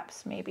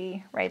flaps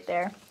maybe right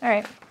there. All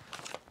right.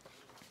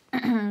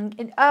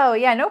 Oh,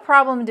 yeah, no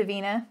problem,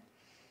 Davina.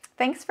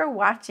 Thanks for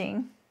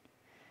watching.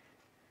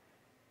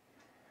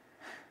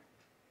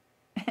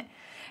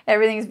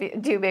 Everything's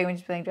too big when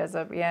she's playing dress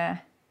up, yeah.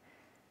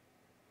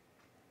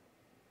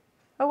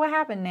 Oh, what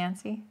happened,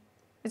 Nancy?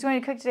 I was going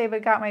to cook today,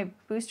 but got my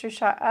booster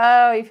shot.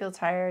 Oh, you feel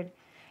tired.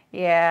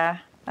 Yeah,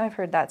 I've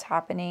heard that's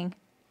happening.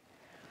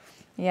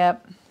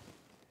 Yep.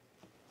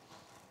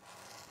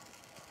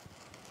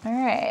 All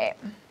right.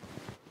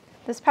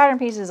 This pattern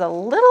piece is a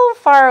little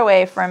far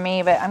away from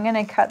me, but I'm going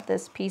to cut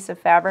this piece of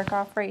fabric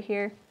off right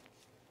here,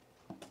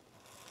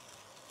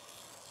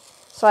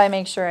 so I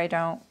make sure I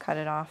don't cut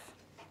it off.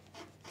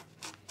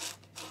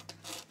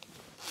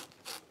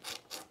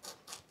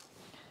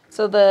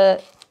 So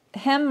the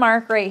hem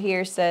mark right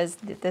here says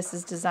that this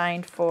is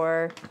designed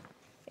for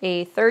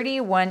a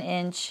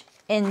 31-inch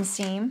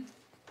inseam.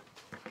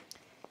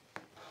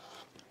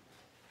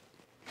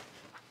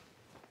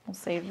 We'll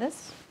save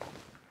this.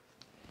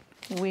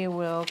 We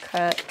will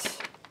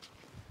cut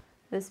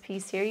this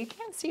piece here. You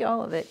can't see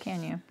all of it,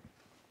 can you?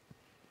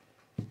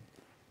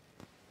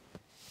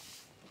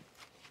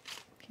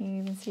 Can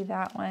you even see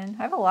that one?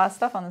 I have a lot of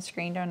stuff on the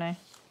screen, don't I?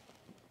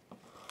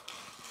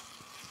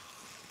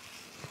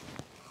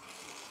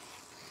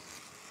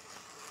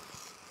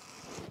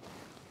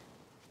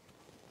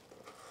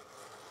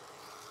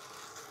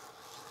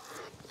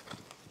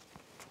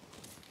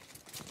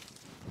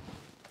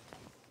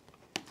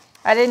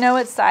 I didn't know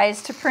what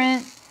size to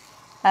print.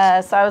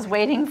 So I was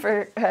waiting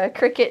for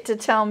Cricut to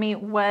tell me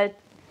what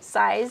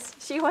size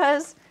she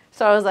was.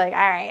 So I was like, all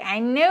right, I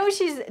know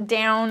she's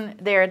down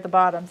there at the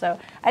bottom. So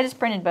I just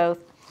printed both.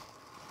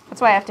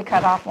 That's why I have to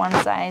cut off one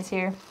size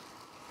here.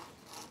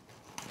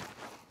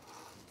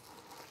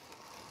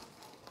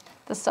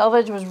 The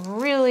selvage was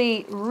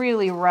really,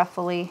 really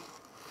ruffly.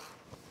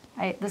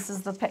 This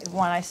is the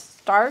one I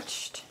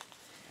starched.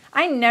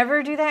 I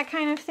never do that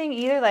kind of thing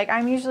either. Like,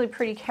 I'm usually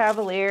pretty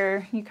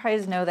cavalier. You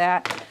guys know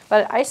that.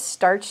 But I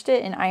starched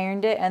it and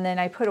ironed it, and then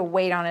I put a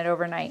weight on it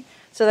overnight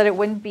so that it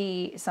wouldn't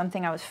be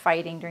something I was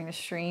fighting during the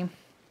stream,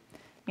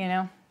 you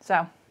know?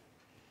 So.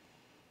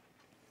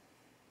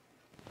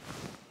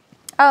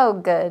 Oh,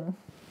 good.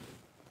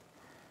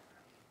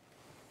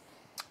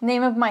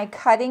 Name of my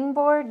cutting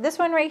board. This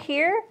one right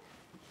here.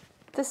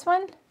 This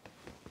one.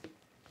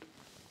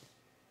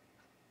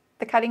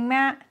 The cutting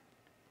mat.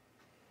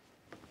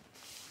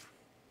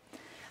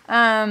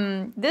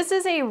 This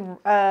is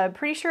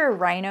pretty sure a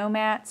rhino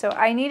mat. So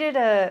I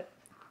needed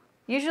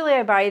usually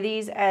I buy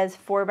these as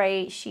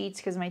 4x8 sheets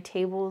because my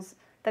tables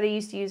that I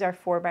used to use are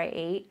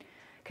 4x8.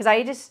 Because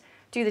I just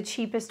do the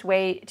cheapest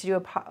way to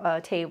do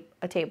a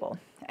table.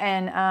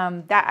 And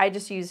that I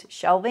just use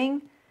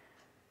shelving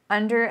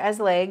under as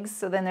legs.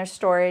 So then there's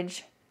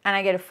storage. And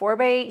I get a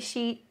 4x8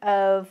 sheet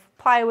of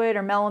plywood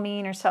or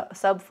melamine or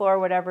subfloor,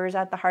 whatever is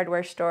at the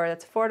hardware store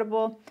that's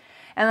affordable.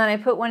 And then I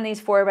put one of these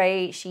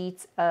 4x8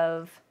 sheets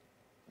of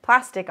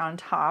plastic on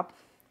top.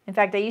 In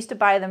fact, I used to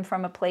buy them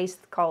from a place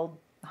called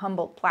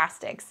Humboldt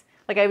Plastics.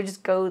 Like, I would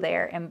just go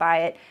there and buy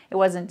it. It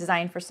wasn't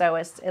designed for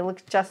sewists. It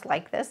looked just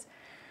like this.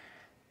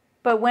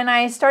 But when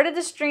I started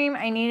the stream,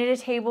 I needed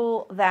a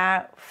table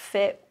that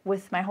fit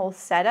with my whole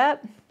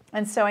setup.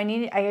 And so I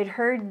had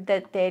heard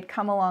that they had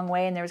come a long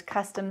way and there was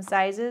custom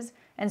sizes.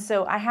 And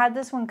so I had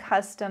this one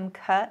custom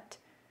cut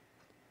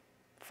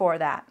for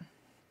that.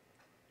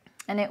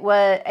 And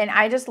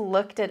I just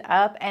looked it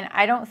up, and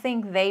I don't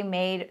think they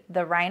made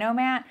the Rhino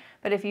mat,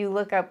 but if you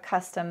look up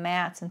custom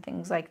mats and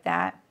things like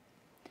that,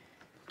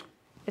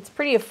 it's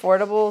pretty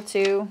affordable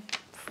too,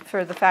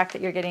 for the fact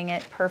that you're getting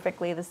it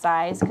perfectly the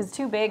size, because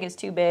too big is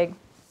too big,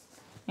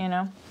 you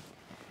know.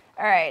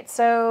 All right,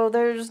 so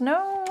there's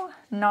no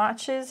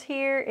notches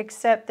here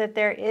except that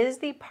there is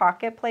the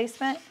pocket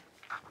placement.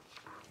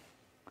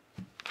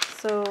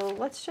 So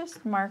let's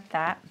just mark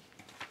that.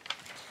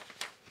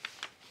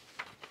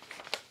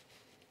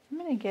 I'm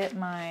gonna get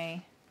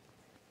my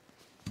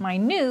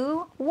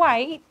new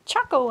white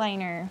Choco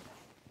liner.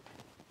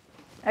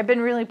 I've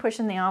been really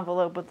pushing the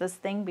envelope with this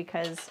thing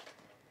because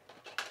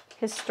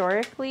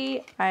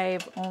historically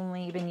I've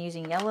only been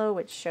using yellow,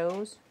 which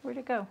shows. Where'd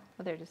it go?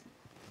 Oh, there it is.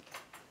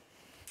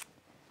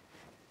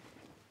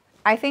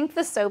 I think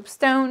the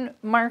soapstone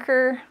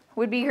marker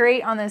would be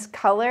great on this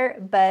color,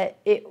 but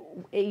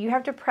you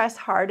have to press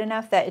hard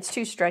enough that it's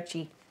too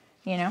stretchy,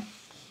 you know?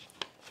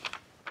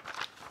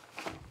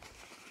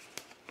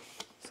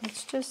 So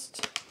let's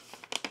just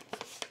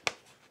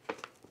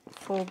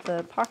fold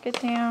the pocket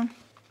down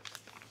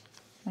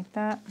like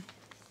that.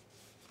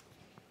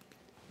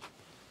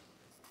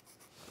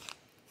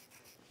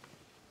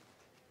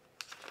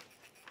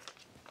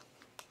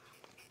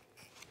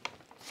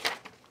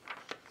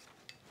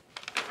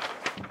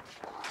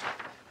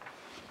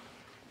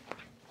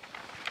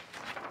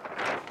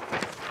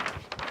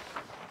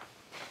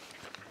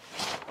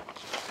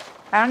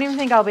 I don't even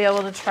think I'll be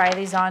able to try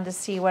these on to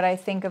see what I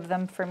think of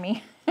them for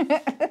me.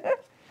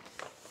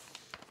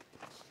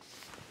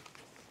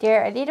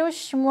 They're a little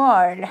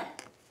small.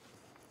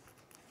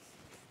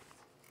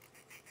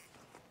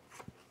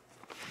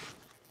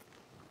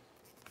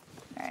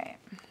 Alright.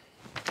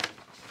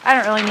 I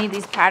don't really need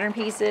these pattern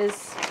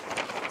pieces,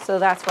 so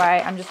that's why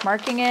I'm just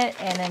marking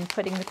it and then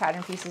putting the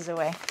pattern pieces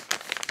away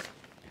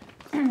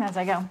as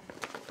I go.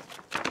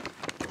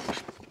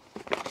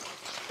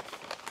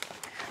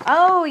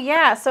 Oh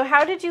yeah, so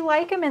how did you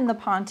like them in the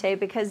Ponte?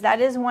 Because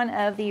that is one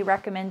of the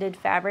recommended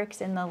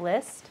fabrics in the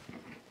list.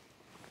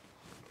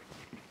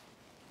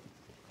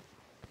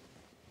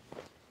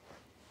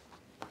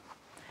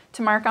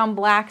 To mark on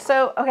black.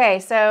 So, okay,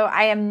 so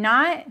I am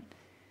not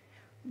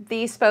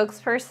the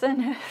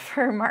spokesperson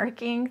for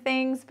marking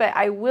things, but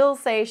I will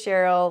say,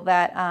 Cheryl,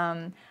 that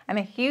I'm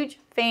a huge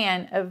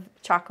fan of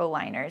Choco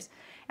liners.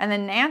 And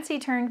then Nancy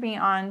turned me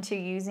on to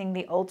using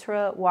the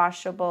ultra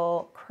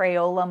washable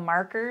Crayola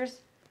markers.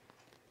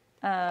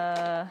 Do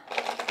I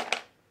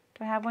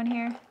have one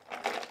here?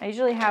 I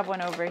usually have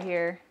one over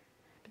here,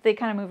 but they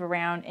kind of move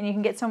around and you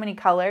can get so many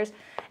colors.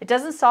 It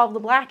doesn't solve the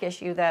black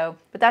issue though,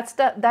 but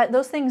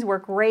those things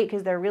work great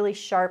because they're really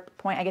sharp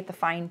point. I get the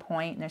fine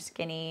point and they're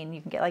skinny and you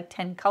can get like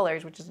 10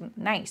 colors, which is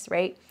nice,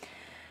 right?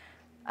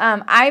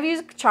 I've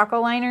used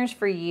Choco liners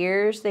for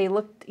years. They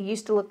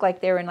used to look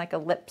like they were in like a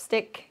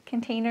lipstick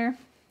container,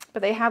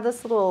 but they have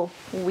this little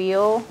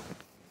wheel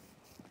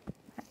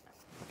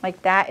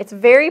like that. It's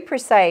very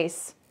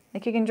precise.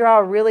 Like you can draw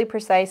really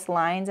precise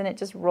lines and it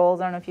just rolls.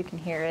 I don't know if you can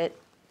hear it.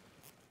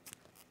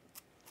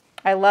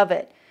 I love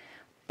it.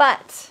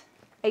 But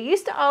I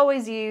used to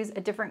always use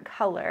a different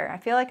color. I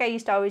feel like I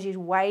used to always use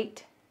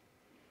white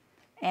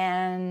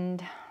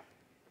and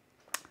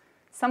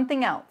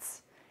something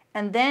else.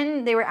 And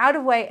then they were out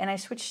of white and I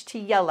switched to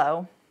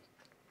yellow.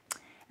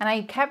 And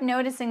I kept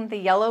noticing the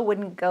yellow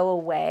wouldn't go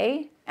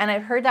away. And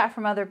I've heard that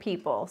from other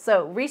people.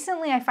 So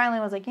recently I finally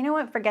was like, you know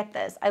what, forget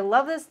this. I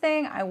love this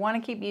thing. I want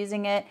to keep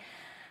using it.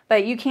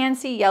 But you can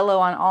see yellow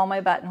on all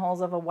my buttonholes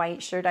of a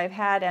white shirt I've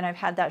had, and I've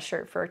had that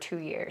shirt for 2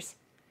 years.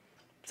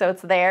 So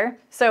it's there.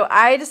 So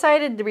I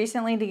decided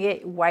recently to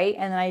get white,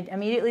 and then I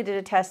immediately did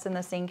a test in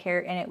the sink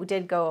here, and it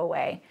did go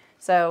away.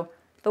 So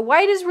the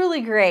white is really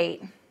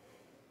great.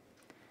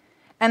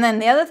 And then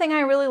the other thing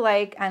I really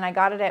like, and I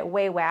got it at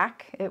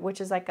Waywak,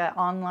 which is like an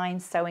online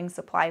sewing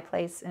supply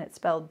place, and it's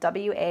spelled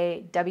W-A-W-A-K.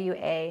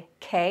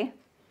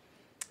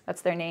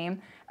 That's their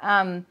name.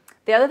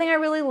 The other thing I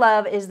really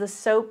love is the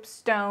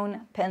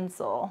soapstone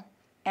pencil.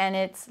 And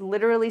it's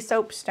literally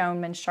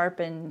soapstone been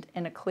sharpened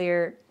in a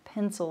clear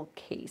pencil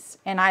case.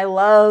 And I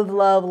love,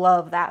 love,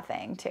 love that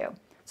thing too.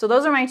 So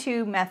those are my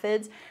two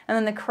methods. And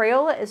then the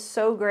Crayola is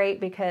so great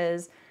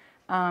because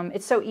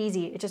it's so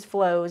easy. It just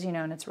flows, you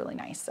know, and it's really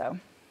nice. So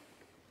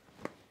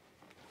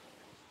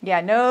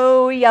yeah,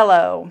 no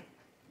yellow.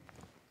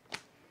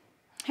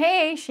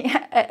 Hey,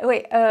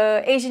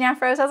 Asian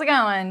Afros, how's it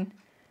going?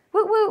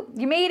 Woo woo,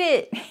 you made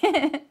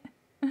it.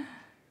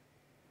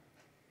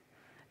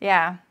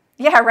 Yeah.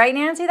 Yeah, right,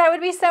 Nancy? That would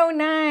be so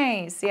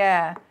nice.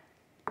 Yeah.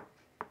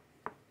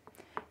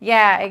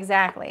 Yeah,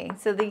 exactly.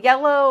 So the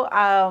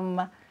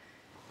yellow,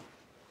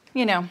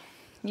 you know,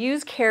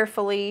 use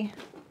carefully.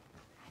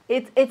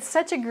 It's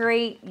such a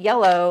great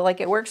yellow.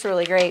 Like, it works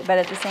really great. But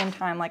at the same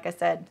time, like I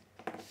said,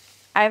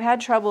 I've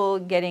had trouble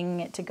getting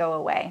it to go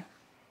away.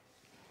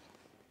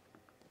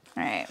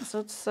 All right. So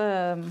let's...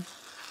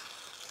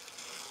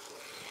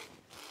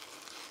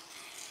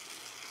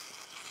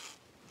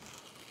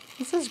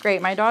 This is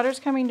great. My daughter's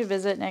coming to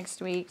visit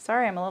next week.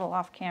 Sorry, I'm a little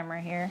off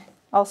camera here.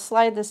 I'll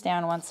slide this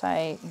down once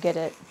I get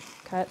it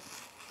cut.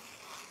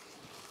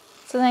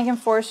 So then I can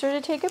force her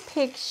to take a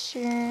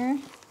picture.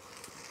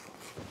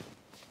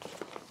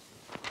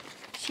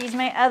 She's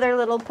my other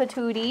little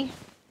patootie.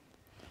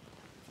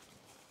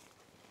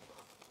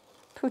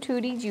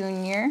 Patootie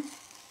Jr.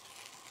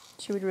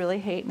 She would really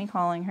hate me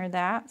calling her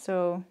that,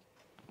 so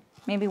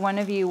maybe one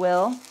of you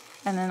will,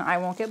 and then I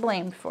won't get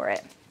blamed for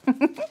it.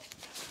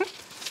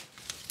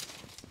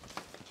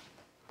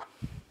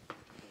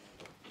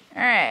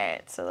 All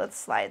right, so let's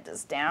slide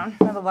this down.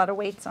 I have a lot of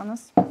weights on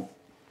this. All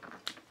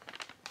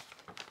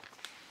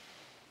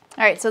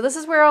right, so this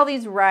is where all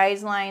these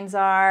rise lines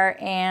are,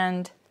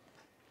 and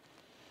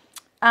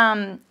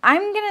I'm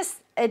gonna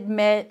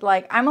admit,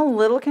 like, I'm a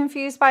little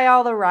confused by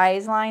all the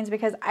rise lines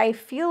because I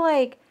feel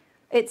like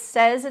it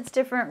says it's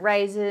different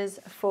rises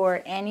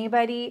for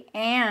anybody,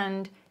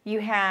 and you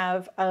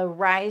have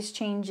rise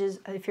changes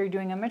if you're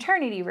doing a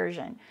maternity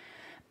version.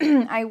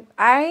 I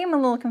am a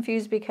little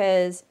confused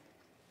because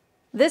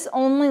this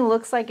only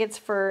looks like it's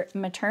for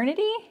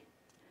maternity,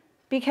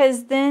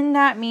 because then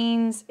that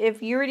means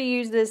if you were to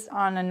use this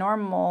on a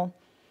normal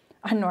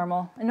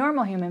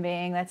human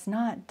being that's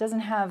doesn't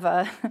have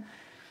a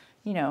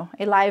you know,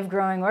 a live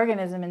growing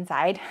organism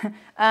inside,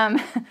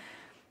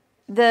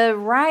 the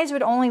rise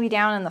would only be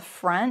down in the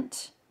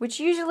front, which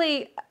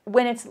usually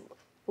when it's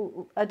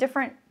a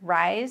different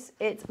rise,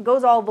 it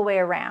goes all the way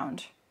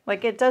around.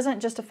 Like, it doesn't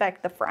just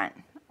affect the front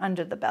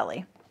under the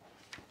belly.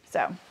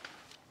 So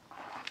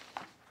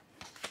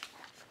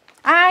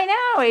I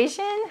know,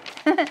 Asian.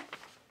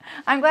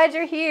 I'm glad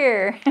you're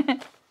here.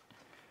 It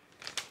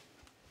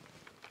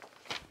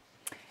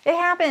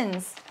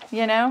happens,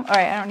 you know? All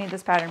right, I don't need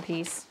this pattern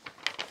piece.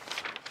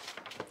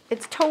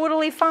 It's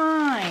totally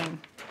fine.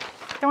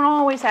 Don't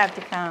always have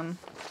to come.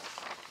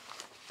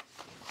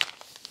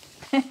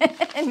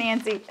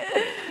 Nancy,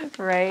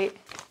 right?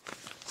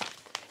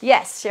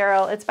 Yes,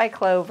 Cheryl, it's by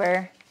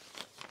Clover.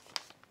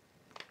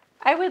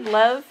 I would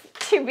love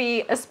to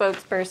be a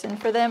spokesperson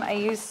for them. I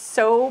use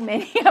so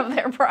many of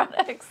their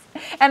products,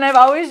 and I've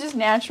always just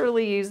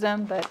naturally used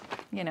them, but,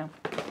 you know,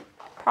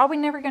 probably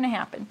never going to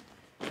happen.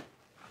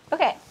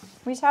 Okay,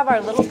 we just have our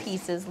little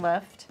pieces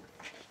left.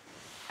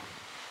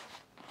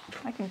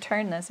 I can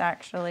turn this,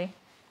 actually.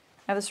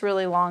 I have this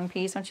really long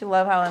piece. Don't you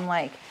love how I'm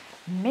like,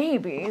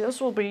 maybe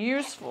this will be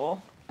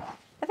useful?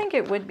 I think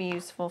it would be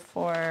useful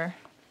for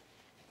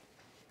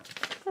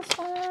this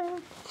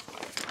one.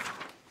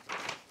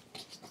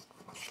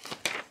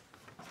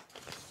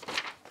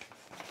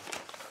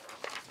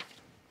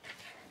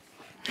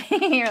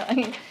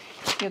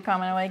 You'll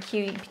comment on what a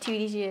cutie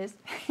patootie she is.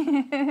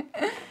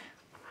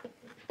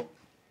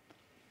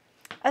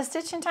 A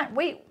stitch in time.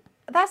 Wait,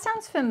 that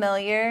sounds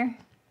familiar.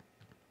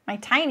 My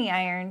tiny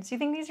irons. Do you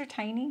think these are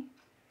tiny?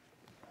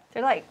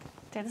 They're like,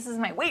 this is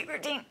my weight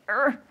routine.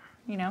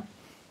 You know.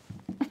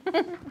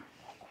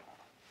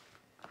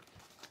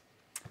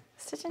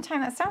 Stitch in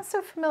time. That sounds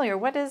so familiar.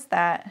 What is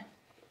that?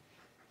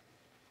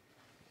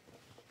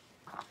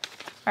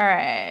 All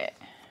right.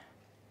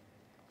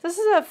 This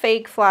is a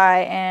fake fly,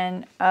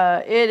 and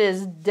it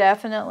is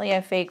definitely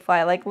a fake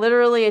fly. Like,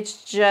 literally,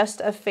 it's just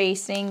a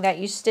facing that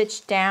you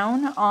stitch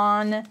down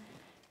on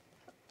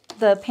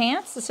the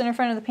pants, the center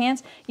front of the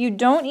pants. You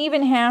don't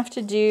even have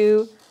to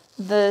do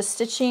the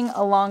stitching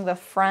along the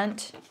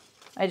front.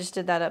 I just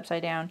did that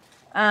upside down.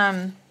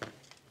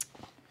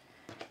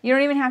 You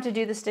don't even have to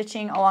do the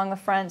stitching along the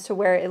front to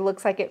where it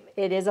looks like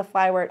it is a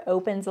fly where it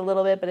opens a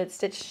little bit, but it's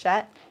stitched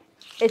shut.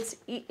 It's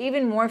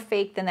even more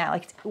fake than that.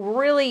 Like, it's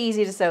really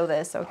easy to sew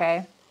this,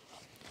 okay?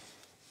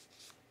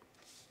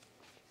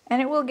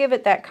 And it will give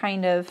it that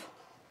kind of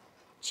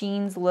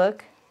jeans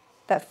look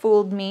that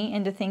fooled me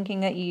into thinking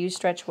that you use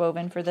stretch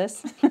woven for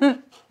this.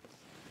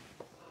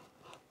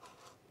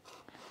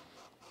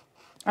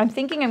 I'm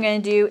thinking I'm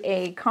going to do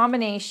a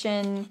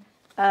combination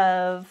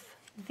of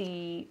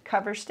the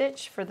cover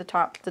stitch for the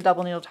top, the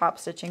double needle top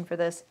stitching for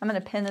this. I'm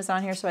going to pin this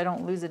on here so I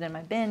don't lose it in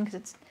my bin because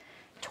it's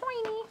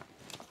tiny.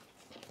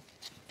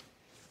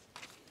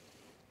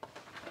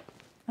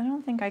 I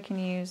don't think I can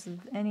use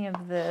any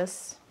of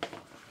this.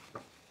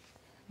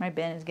 My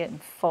bin is getting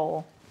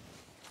full.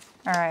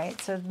 All right,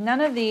 so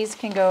none of these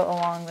can go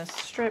along this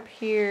strip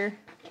here.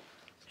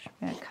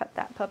 I'm gonna cut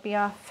that puppy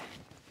off,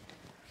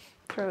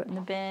 throw it in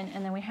the bin,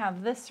 and then we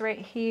have this right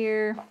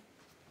here.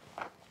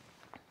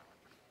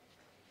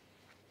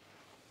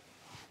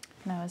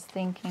 And I was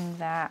thinking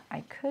that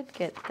I could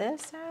get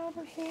this out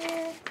of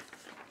here.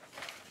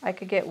 I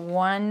could get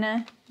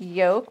one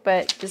yoke,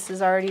 but this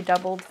is already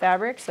doubled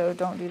fabric, so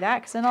don't do that,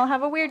 because then I'll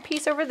have a weird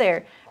piece over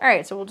there. All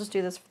right, so we'll just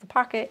do this for the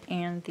pocket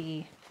and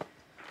the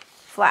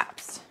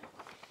flaps.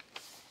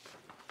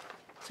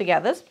 So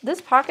yeah,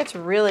 this pocket's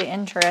really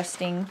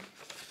interesting.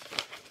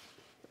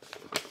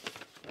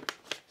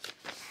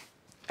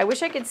 I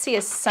wish I could see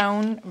a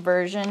sewn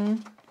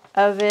version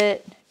of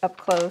it up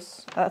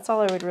close. That's all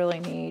I would really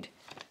need,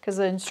 because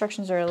the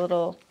instructions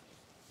are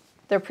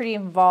they're pretty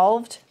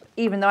involved,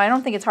 even though I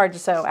don't think it's hard to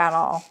sew at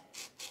all.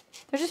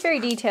 They're just very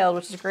detailed,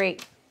 which is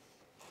great.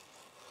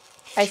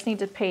 I just need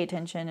to pay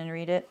attention and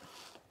read it.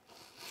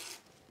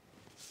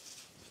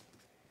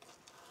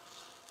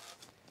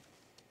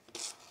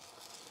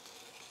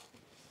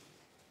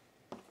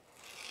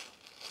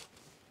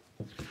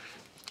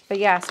 But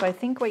yeah, so I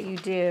think what you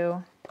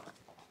do,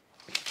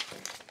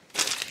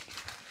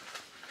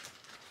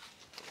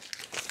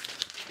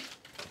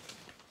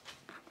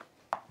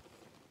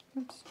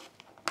 oops.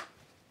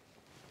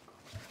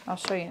 I'll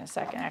show you in a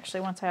second,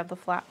 actually, once I have the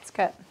flats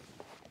cut.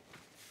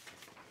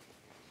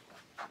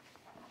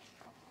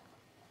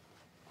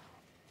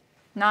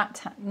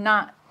 Not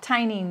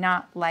tiny,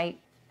 not light.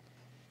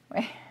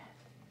 Wait,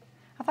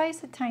 I thought you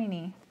said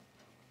tiny.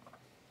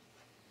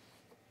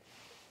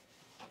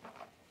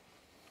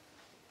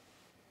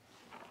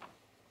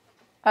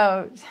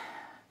 Oh.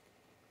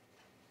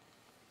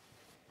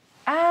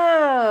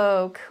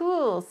 Oh,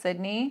 cool,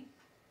 Sydney.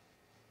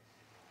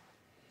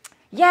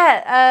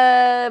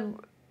 Yeah,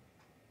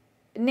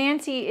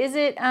 Nancy, is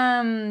it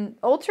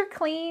ultra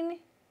clean?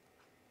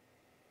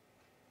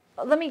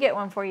 Let me get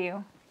one for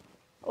you.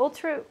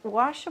 Ultra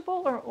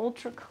washable or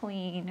ultra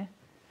clean?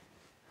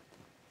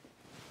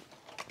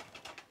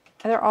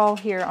 They're all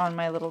here on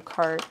my little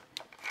cart.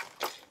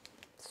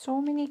 So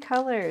many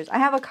colors. I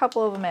have a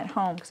couple of them at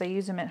home because I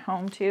use them at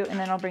home too, and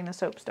then I'll bring the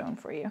soapstone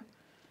for you.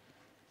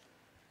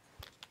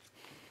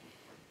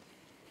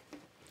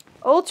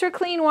 Ultra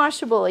clean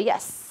washable,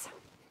 yes.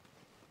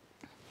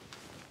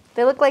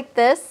 They look like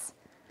this.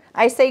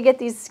 I say get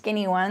these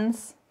skinny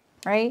ones,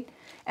 right?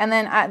 And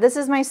then this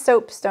is my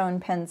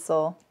soapstone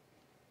pencil.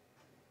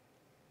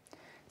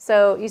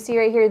 So you see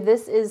right here,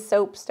 this is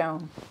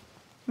soapstone.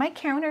 My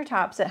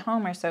countertops at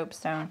home are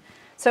soapstone.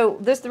 So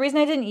the reason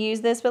I didn't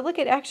use this, but look,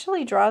 it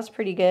actually draws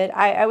pretty good.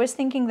 I was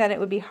thinking that it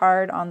would be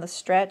hard on the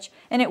stretch,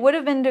 and it would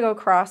have been to go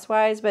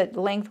crosswise, but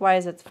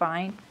lengthwise it's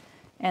fine.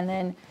 And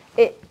then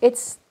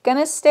it's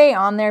gonna stay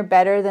on there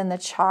better than the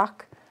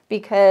chalk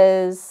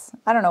because,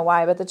 I don't know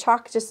why, but the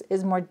chalk just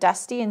is more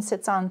dusty and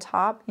sits on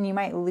top and you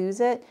might lose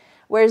it.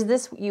 Whereas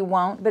this you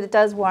won't, but it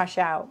does wash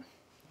out.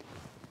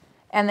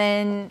 And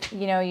then,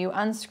 you know, you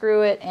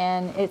unscrew it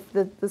and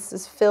this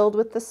is filled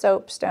with the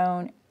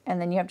soapstone, and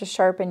then you have to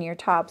sharpen your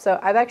top. So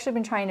I've actually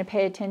been trying to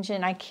pay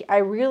attention. I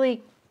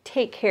really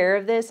take care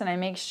of this, and I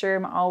make sure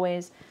I'm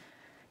always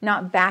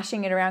not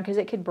bashing it around because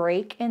it could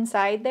break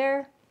inside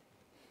there.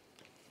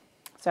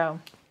 So,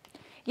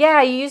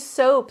 yeah, you use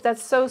soap.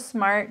 That's so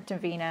smart,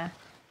 Davina.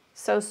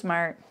 So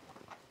smart.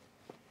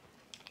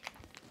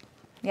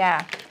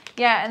 Yeah.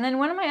 Yeah, and then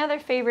one of my other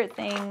favorite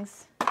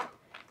things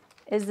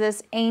is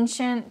this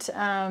ancient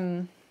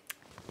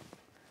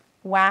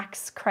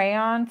wax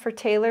crayon for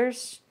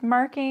tailor's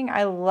marking.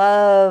 I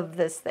love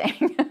this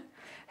thing.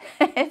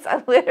 It's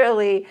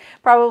literally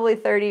probably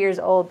 30 years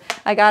old.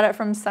 I got it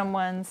from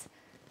someone's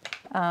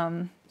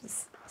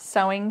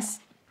sewing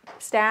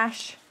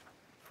stash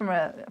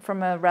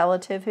from a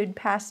relative who'd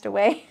passed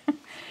away.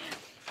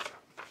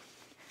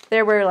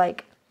 There were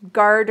like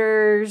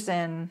garters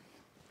and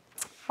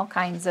all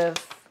kinds of,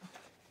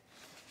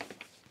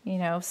 you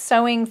know,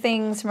 sewing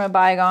things from a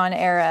bygone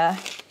era.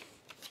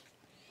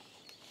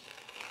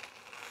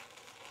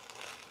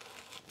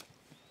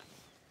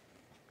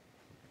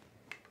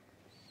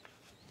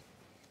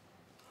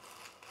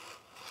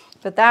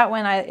 But that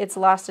one, it's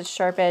lost its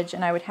sharp edge,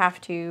 and I would have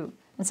to,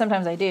 and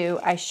sometimes I do,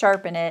 I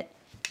sharpen it,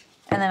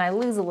 and then I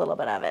lose a little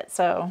bit of it.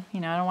 So,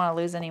 you know, I don't want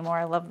to lose any more.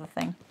 I love the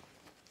thing.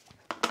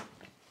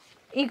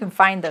 You can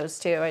find those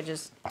too. I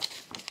just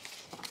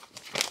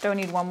don't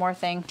need one more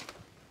thing.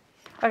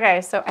 Okay,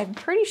 so I'm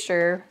pretty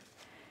sure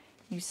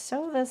you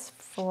sew this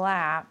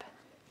flap,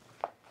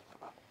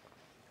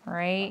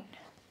 right?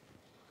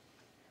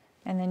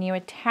 And then you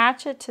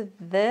attach it to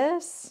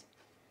this.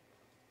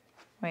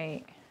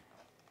 Wait.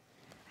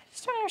 I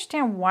just don't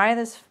understand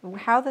why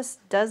how this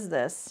does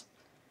this.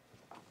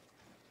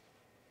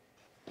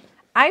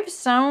 I've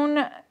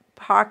sewn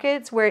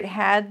pockets where it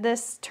had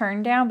this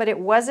turned down, but it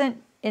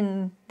wasn't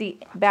in the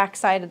back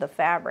side of the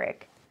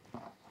fabric.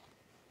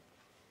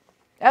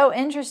 Oh,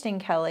 interesting,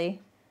 Kelly.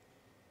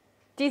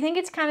 Do you think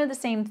it's kind of the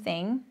same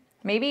thing?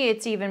 Maybe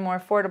it's even more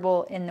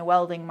affordable in the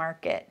welding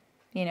market,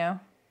 you know?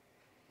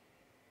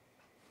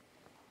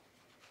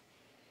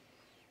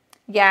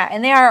 Yeah,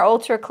 and they are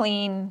ultra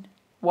clean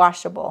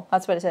washable.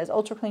 That's what it says,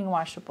 ultra clean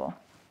washable.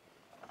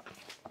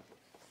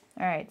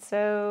 All right,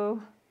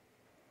 so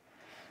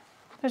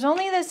there's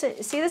only this,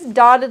 see this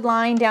dotted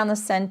line down the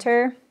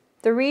center?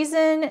 The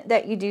reason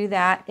that you do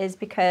that is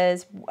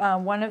because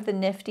one of the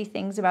nifty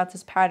things about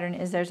this pattern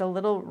is there's a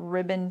little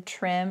ribbon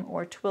trim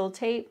or twill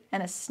tape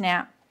and a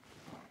snap.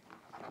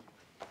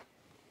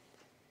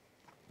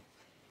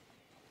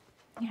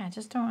 Yeah, I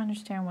just don't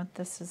understand what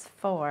this is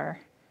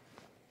for.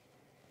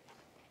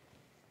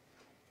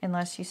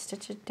 Unless you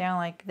stitch it down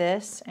like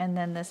this, and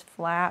then this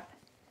flap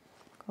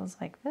goes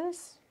like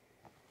this.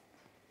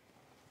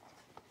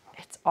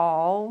 It's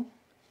all,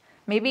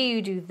 maybe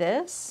you do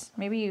this.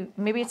 Maybe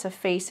it's a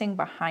facing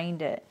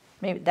behind it.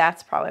 Maybe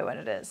that's probably what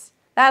it is.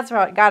 That's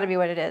probably got to be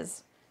what it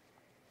is.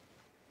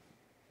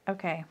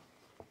 Okay,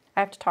 I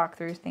have to talk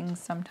through things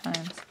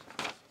sometimes.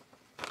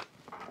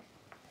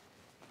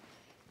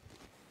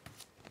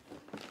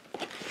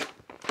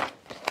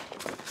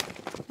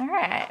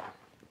 right.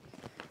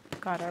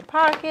 Got our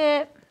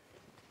pocket.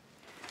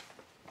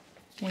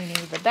 We need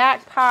the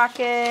back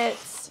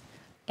pockets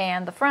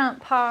and the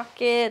front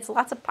pockets.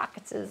 Lots of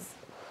pockets.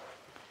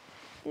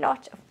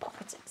 Lots of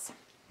pockets.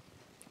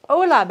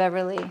 Hola,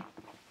 Beverly.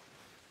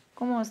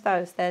 ¿Cómo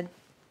está usted?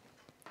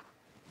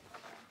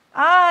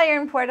 Ah,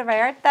 you're in Puerto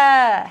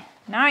Vallarta.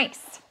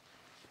 Nice.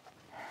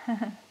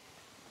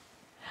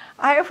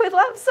 I would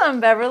love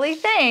some, Beverly.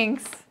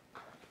 Thanks.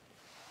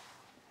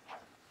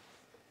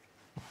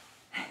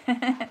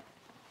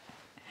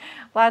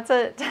 Lots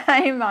of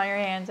time on your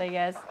hands, I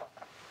guess.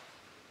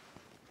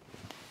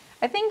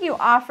 I think you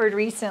offered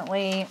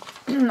recently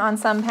on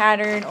some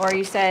pattern, or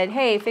you said,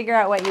 hey, figure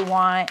out what you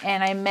want,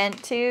 and I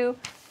meant to.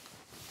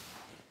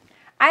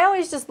 I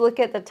always just look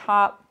at the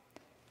top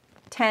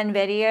 10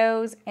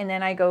 videos, and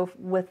then I go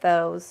with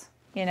those,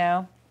 you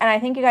know. And I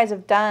think you guys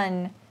have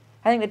done,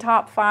 I think the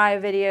top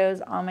 5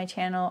 videos on my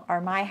channel are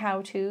my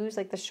how-tos,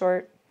 like the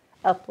short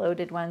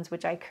uploaded ones,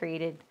 which I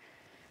created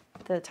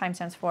the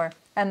timestamps for.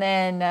 And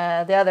then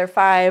the other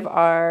 5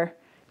 are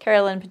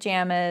Carolyn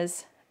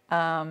pajamas,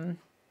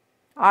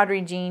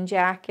 Audrey jean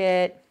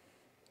jacket,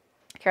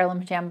 Carolyn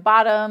pajama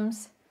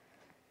bottoms,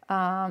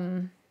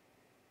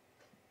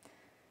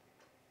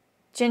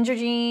 ginger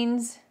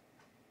jeans,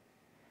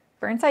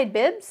 Burnside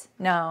bibs?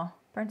 No,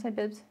 Burnside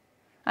bibs.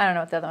 I don't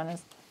know what the other one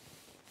is.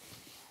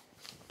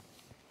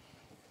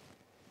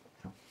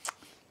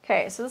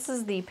 Okay, so this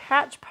is the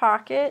patch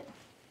pocket.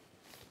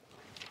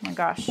 Oh my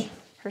gosh,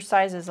 her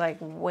size is like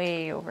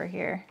way over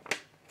here.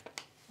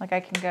 Like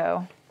I can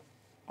go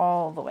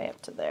all the way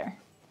up to there.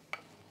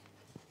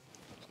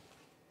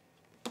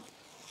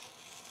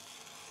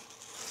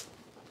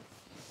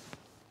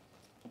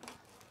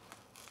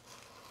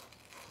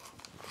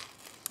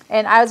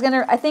 And I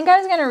think I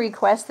was gonna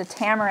request the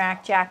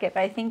tamarack jacket,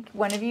 but I think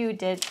one of you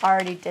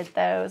already did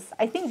those.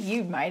 I think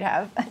you might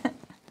have.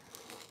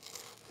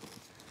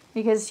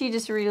 Because she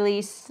just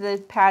released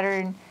the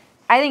pattern.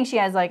 I think she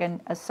has like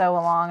a sew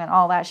along and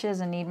all that. She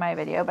doesn't need my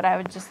video, but I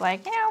would just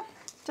like, you know,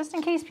 just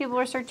in case people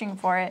are searching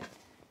for it.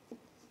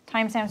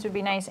 Timestamps would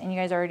be nice, and you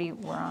guys already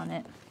were on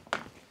it.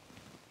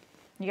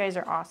 You guys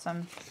are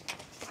awesome.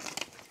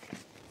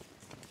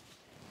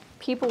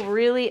 People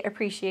really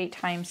appreciate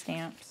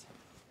timestamps.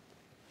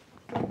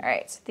 All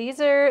right, so these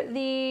are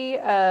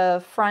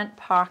the front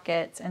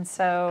pockets, and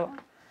so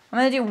I'm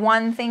gonna do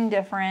one thing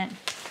different.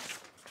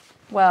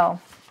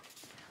 Well,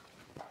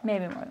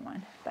 maybe more than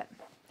one, but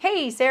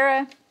hey,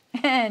 Sarah,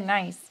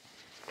 nice.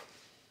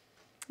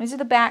 These are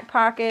the back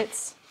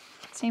pockets.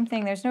 Same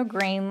thing, there's no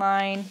grain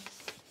line.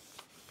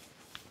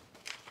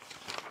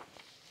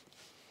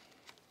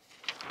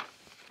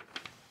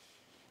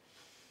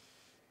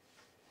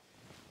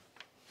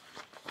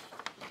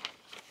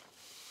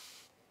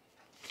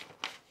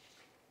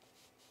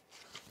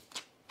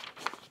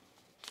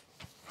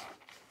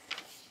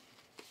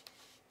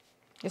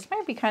 This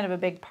might be kind of a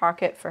big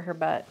pocket for her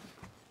butt.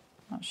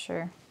 Not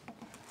sure.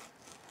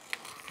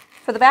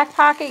 For the back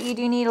pocket, you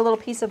do need a little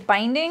piece of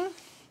binding.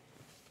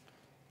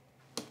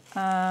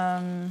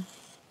 I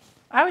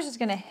was just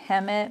going to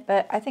hem it,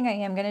 but I think I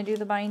am going to do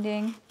the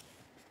binding.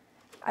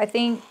 I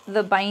think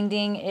the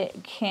binding,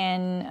 it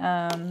can,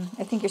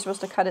 I think you're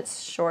supposed to cut it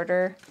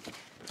shorter.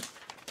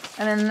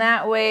 And then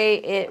that way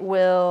it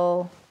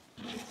will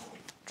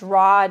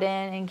draw it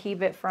in and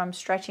keep it from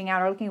stretching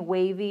out or looking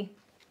wavy,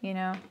 you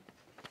know.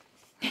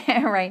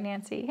 Right,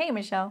 Nancy? Hey,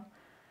 Michelle.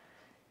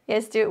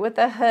 Yes, do it with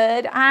the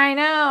hood. I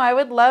know. I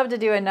would love to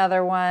do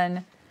another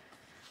one.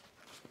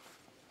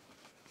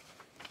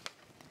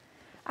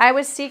 I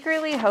was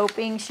secretly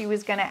hoping she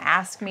was going to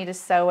ask me to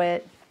sew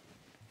it.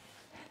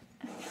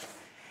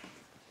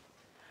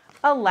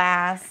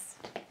 Alas.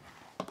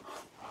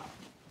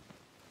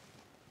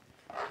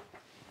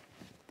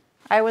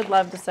 I would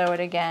love to sew it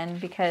again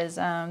because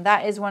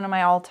that is one of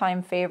my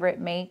all-time favorite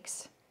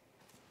makes.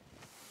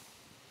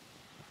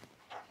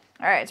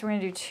 All right, so we're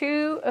gonna do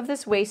 2 of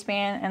this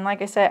waistband, and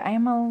like I said, I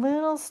am a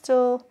little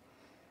still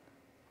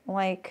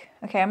like,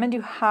 okay, I'm gonna do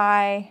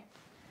high.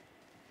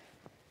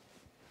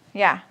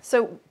 Yeah,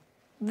 so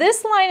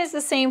this line is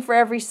the same for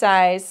every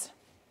size,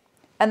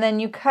 and then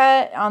you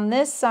cut on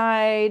this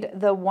side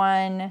the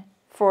one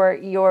for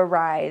your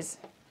rise.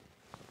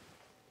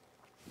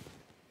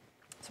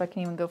 So I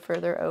can even go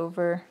further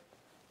over.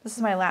 This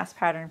is my last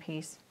pattern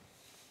piece.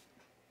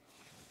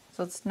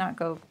 So let's not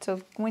go,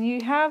 so when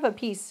you have a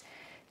piece,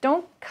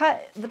 don't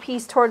cut the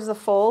piece towards the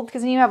fold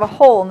because then you have a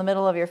hole in the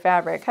middle of your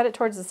fabric. Cut it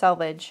towards the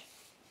selvage.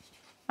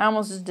 I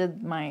almost just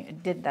did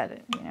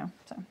that, you know,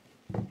 so.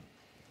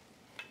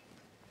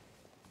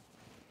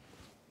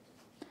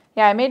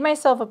 Yeah, I made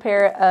myself a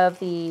pair of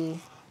the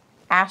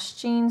Ash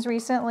jeans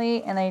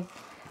recently, and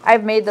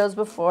I've made those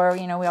before.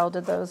 You know, we all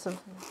did those a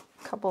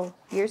couple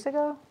years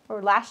ago,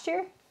 or last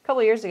year? A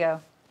couple years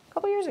ago.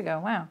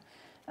 Wow.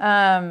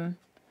 And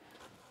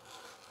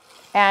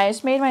I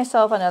just made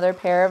myself another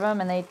pair of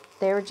them, and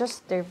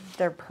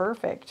they're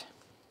perfect.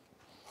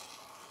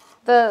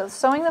 The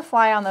sewing the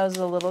fly on those is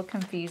a little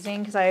confusing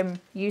because I'm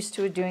used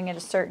to doing it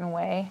a certain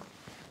way.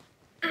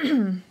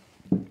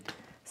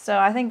 So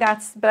I think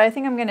but I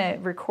think I'm going to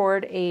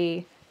record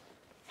a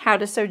how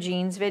to sew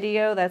jeans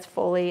video that's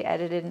fully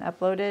edited and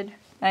uploaded.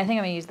 And I think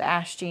I'm going to use the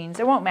Ash jeans.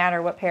 It won't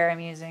matter what pair I'm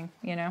using,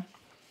 you know.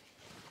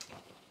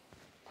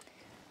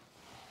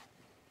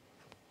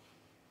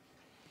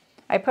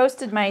 I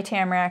posted my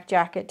tamarack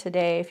jacket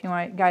today if you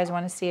guys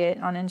want to see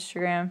it on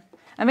Instagram.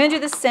 I'm going to do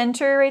the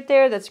center right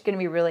there. That's going to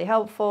be really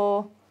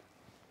helpful.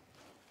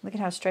 Look at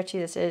how stretchy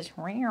this is.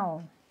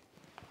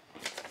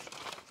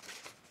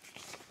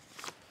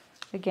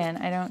 Again,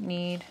 I don't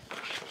need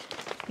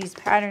these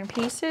pattern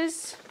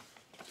pieces.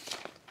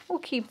 We'll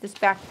keep this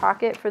back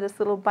pocket for this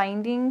little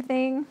binding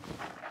thing.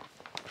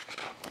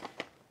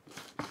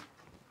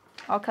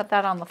 I'll cut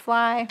that on the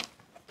fly.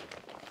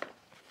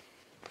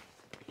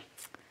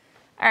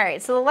 All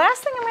right, so the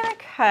last thing I'm going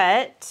to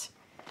cut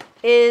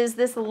is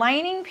this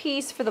lining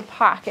piece for the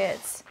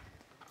pockets.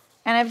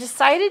 And I've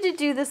decided to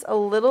do this a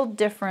little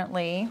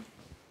differently.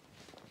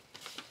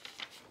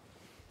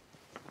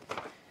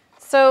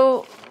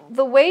 So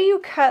the way you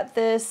cut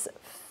this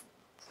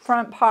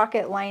front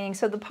pocket lining,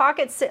 so the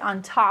pockets sit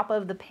on top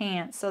of the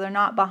pants, so they're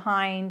not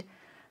behind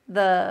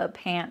the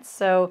pants.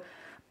 So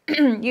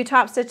you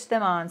top stitch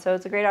them on, so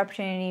it's a great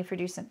opportunity for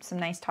do some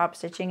nice top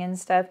stitching and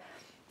stuff.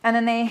 And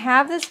then they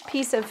have this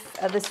piece of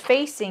this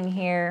facing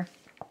here,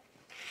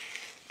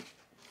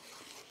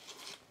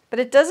 but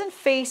it doesn't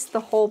face the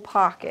whole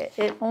pocket.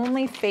 It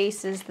only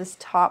faces this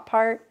top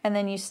part, and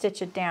then you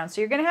stitch it down. So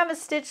you're going to have a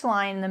stitch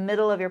line in the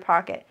middle of your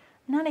pocket.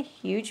 I'm not a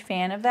huge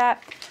fan of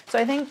that. So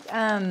I think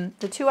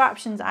the two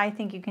options I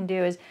think you can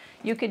do is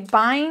you could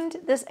bind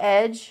this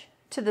edge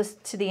to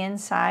the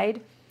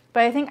inside,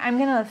 but I think I'm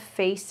going to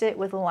face it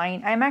with a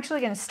line. I'm actually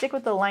going to stick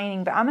with the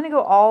lining, but I'm going to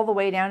go all the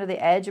way down to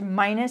the edge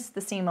minus the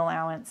seam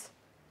allowance.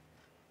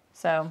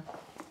 So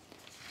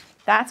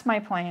that's my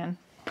plan.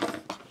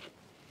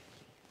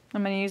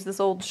 I'm going to use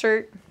this old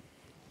shirt.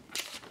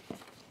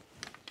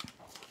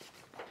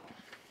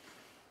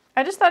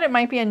 I just thought it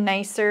might be a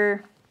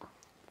nicer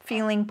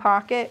feeling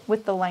pocket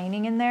with the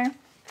lining in there.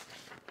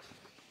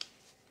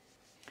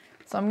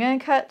 So I'm going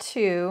to cut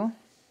 2.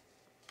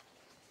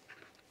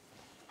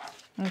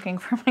 Looking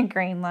for my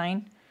grain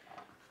line.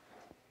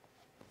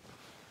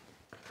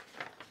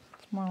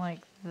 It's more like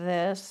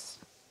this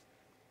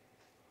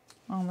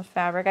on the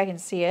fabric. I can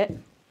see it.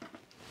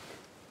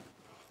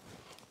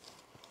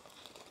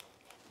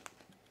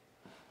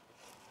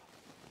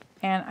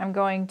 And I'm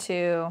going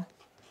to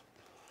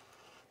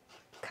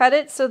cut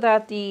it so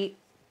that the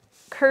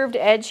curved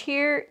edge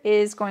here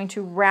is going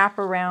to wrap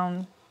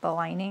around the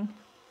lining.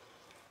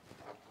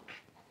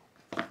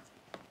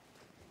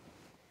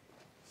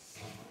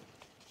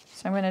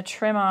 So I'm going to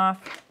trim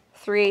off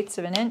 3/8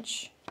 of an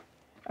inch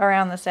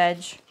around this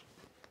edge,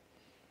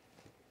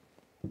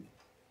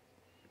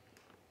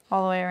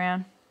 all the way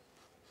around.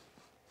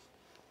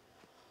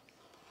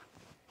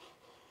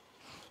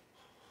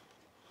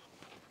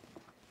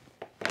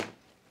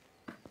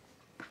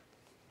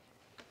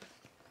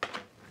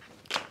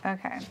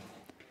 Okay.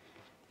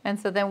 And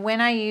so then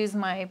when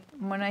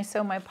I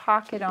sew my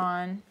pocket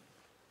on,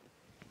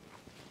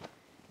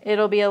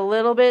 it'll be a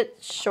little bit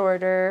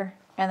shorter,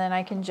 and then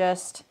I can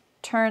just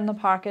turn the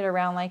pocket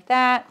around like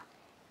that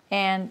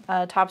and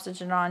top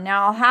stitch it on.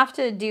 Now I'll have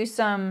to do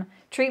some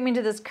treatment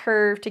to this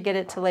curve to get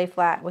it to lay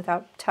flat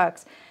without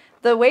tucks.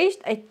 The way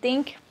I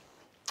think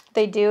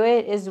they do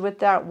it is with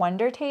that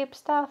Wonder Tape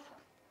stuff,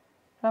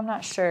 but I'm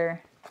not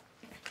sure.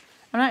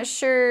 I'm not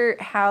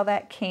sure how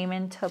that came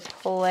into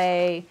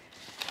play,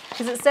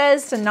 because it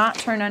says to not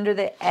turn under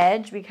the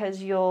edge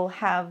because you'll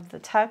have the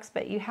tucks,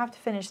 but you have to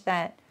finish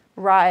that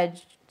raw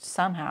edge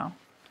somehow.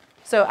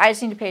 So I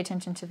just need to pay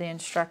attention to the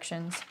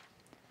instructions,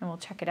 and we'll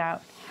check it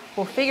out.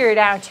 We'll figure it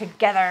out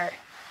together.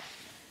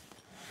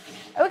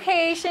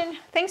 Okay, Asian,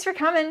 thanks for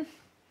coming.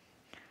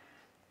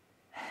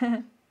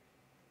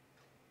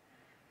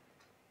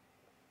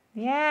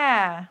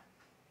 Yeah.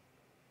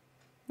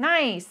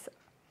 Nice.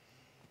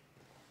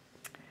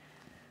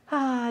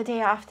 Ah, a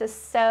day off to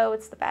sew.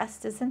 It's the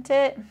best, isn't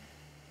it?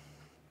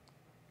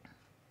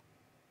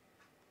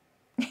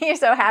 You're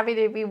so happy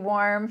to be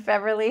warm,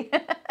 Beverly.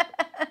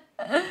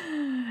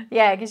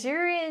 Yeah, because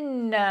you're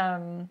in,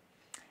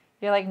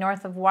 you're like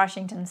north of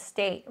Washington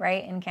State,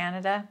 right? In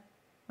Canada.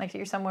 Like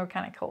you're somewhere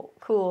kind of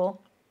cool.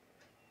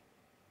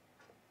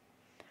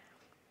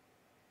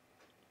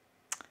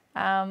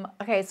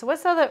 Okay, so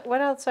what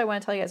else do I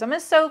want to tell you guys? I'm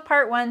going to sew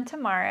part 1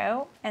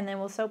 tomorrow, and then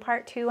we'll sew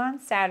part 2 on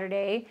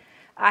Saturday.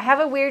 I have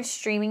a weird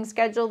streaming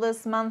schedule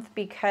this month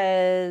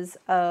because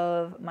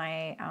of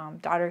my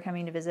daughter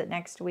coming to visit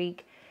next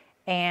week,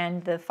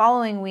 and the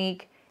following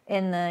week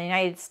in the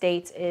United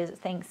States is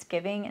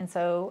Thanksgiving, and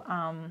so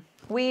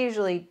we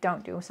usually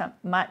don't do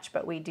much,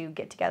 but we do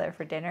get together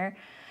for dinner.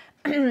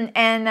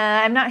 And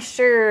I'm not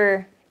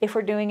sure if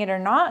we're doing it or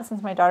not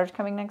since my daughter's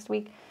coming next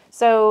week.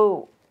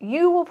 So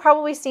you will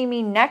probably see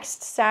me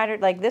next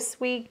Saturday, like this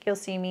week, you'll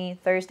see me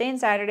Thursday and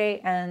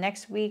Saturday, and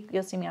next week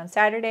you'll see me on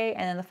Saturday,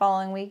 and then the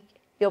following week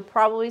you'll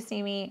probably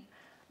see me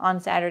on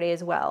Saturday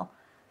as well.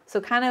 So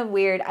kind of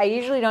weird. I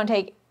usually don't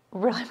take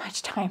really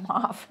much time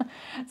off.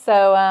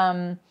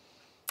 So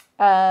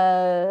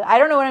I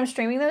don't know when I'm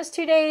streaming those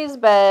 2 days,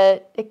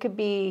 but it could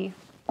be,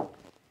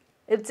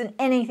 it's an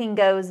anything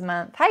goes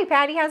month. Hi,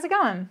 Patty. How's it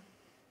going?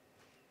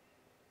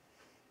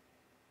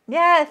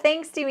 Yeah,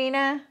 thanks,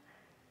 Davina.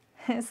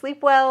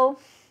 Sleep well.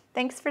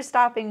 Thanks for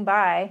stopping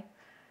by.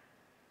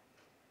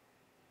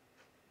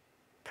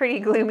 Pretty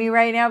gloomy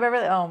right now,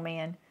 Beverly. Oh,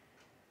 man.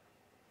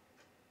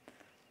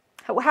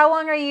 How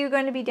long are you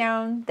going to be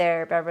down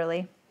there,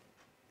 Beverly?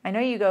 I know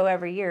you go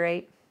every year,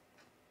 right?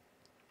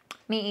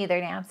 Me either,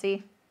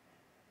 Nancy.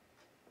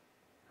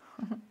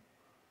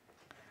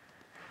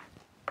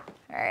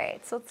 All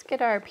right, so let's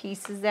get our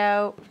pieces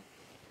out.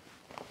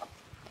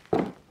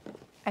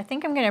 I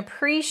think I'm going to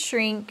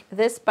pre-shrink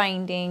this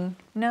binding.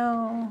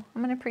 No,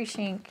 I'm going to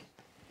pre-shrink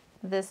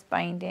this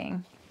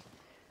binding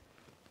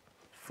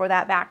for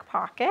that back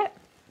pocket.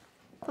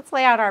 Let's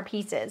lay out our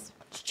pieces.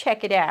 Let's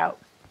check it out.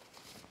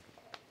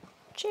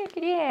 Check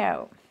it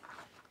out.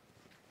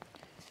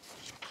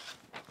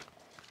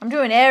 I'm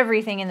doing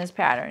everything in this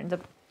pattern.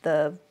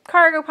 The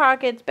cargo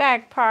pockets,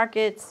 back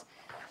pockets,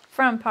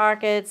 front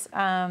pockets.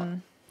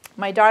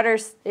 My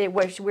daughter's,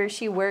 where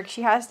she works,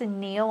 she has to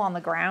kneel on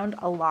the ground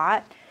a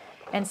lot.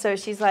 And so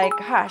she's like,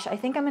 gosh, I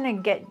think I'm going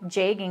to get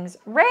jeggings.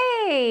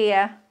 Ray!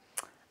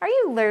 Are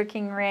you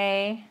lurking,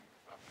 Ray?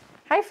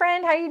 Hi,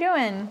 friend. How you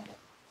doing?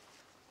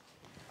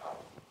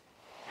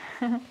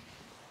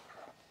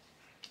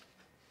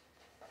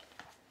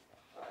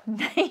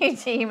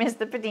 You missed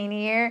the Padini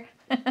here.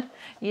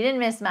 You didn't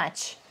miss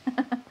much.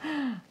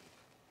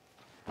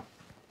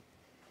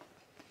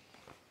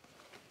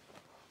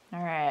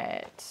 All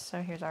right,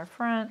 so here's our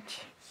front.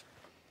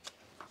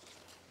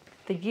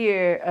 The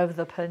year of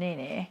the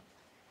panini,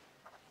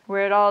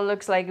 where it all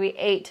looks like we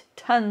ate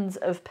tons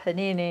of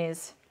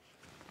paninis.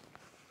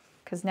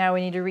 Because now we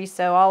need to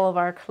resew all of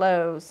our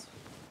clothes.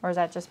 Or is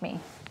that just me?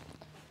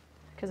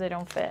 Because they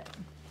don't fit.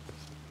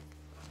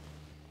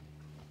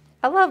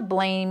 I love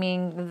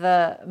blaming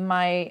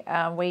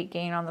my weight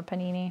gain on the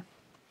panini.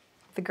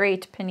 The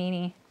great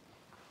panini.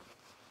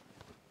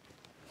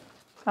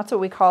 That's what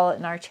we call it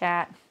in our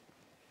chat.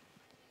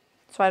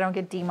 So I don't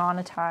get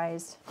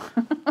demonetized.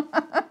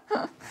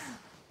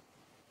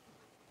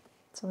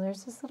 So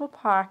there's this little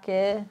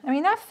pocket. I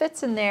mean, that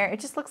fits in there.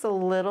 It just looks a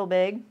little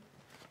big.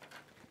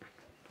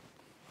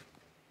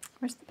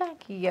 Where's the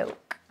back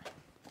yoke?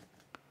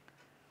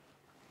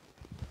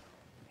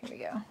 Here we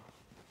go.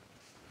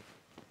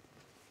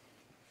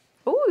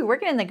 Ooh, we're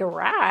working in the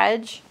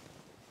garage.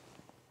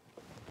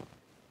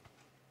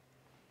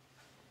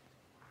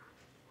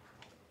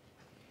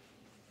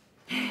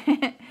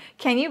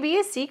 Can you be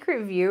a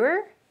secret viewer?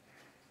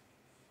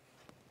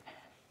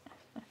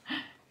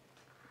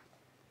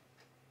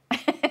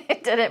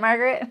 Did it,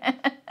 Margaret?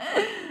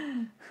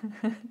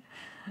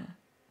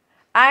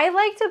 I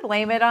like to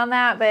blame it on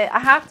that, but I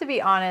have to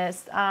be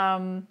honest.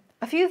 A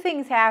few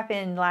things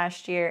happened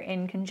last year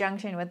in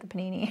conjunction with the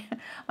panini.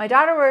 My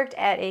daughter worked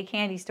at a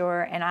candy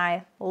store, and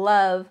I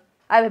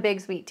have a big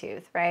sweet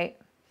tooth, right?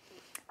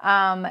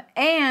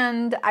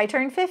 And I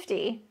turned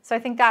 50, so I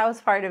think that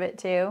was part of it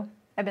too.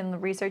 I've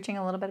been researching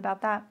a little bit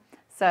about that.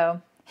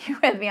 So you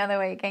with me on the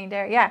weight gain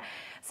there? Yeah.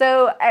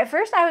 So at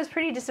first I was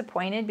pretty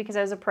disappointed because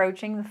I was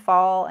approaching the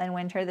fall and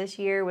winter this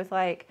year with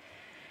like,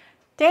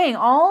 dang,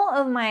 all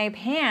of my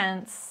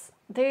pants,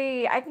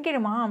 I can get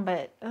them on,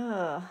 but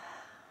ugh,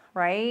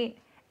 right?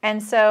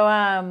 And so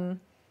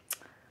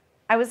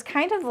I was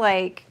kind of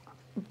like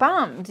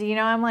bummed, you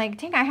know, I'm like,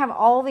 dang, I have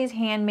all these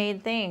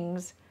handmade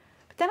things.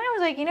 But then I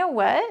was like, you know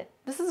what?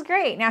 This is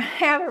great. Now I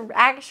have an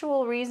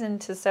actual reason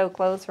to sew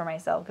clothes for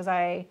myself because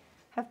I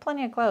have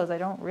plenty of clothes. I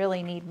don't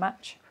really need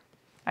much.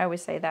 I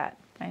always say that.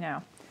 I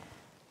know.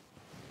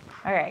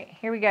 All right,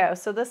 here we go.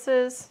 So this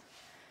is,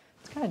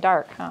 it's kind of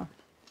dark, huh?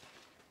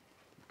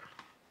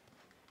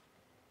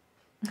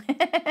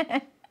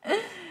 I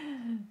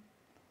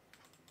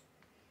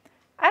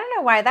don't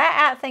know why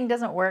that thing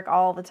doesn't work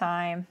all the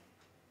time.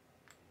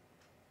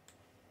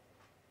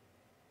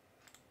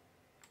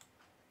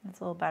 That's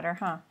a little better,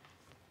 huh?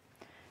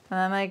 And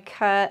I'm going to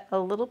cut a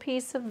little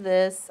piece of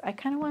this. I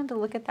kind of wanted to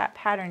look at that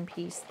pattern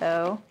piece,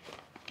 though.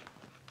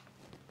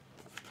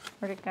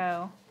 Where'd it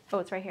go? Oh,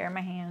 it's right here in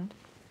my hand.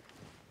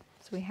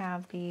 So we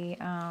have the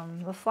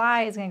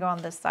fly is going to go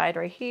on this side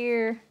right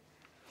here.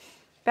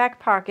 Back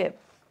pocket,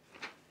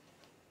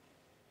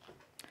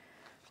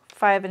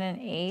 5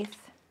 1/8.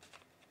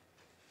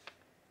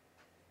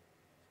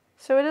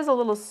 So it is a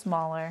little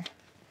smaller.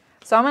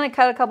 So I'm going to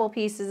cut a couple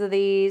pieces of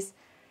these.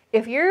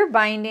 If you're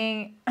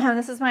binding,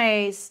 this is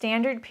my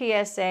standard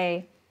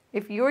PSA.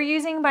 If you're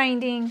using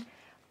binding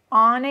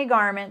on a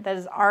garment that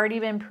has already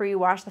been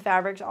pre-washed, the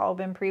fabric's all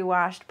been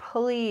pre-washed,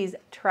 please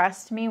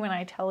trust me when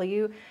I tell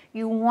you,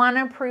 you want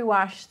to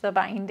pre-wash the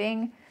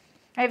binding.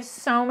 I have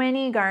so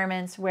many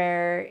garments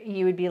where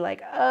you would be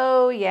like,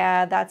 oh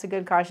yeah, that's a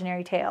good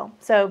cautionary tale.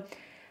 So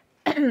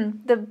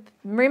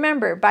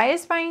remember,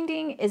 bias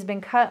binding has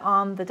been cut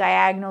on the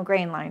diagonal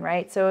grain line,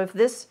 right? So if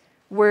this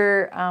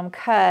were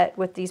cut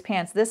with these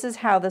pants, this is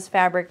how this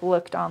fabric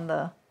looked on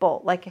the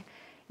bolt. Like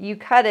you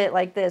cut it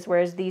like this,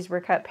 whereas these were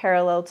cut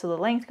parallel to the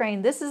length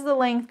grain. This is the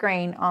length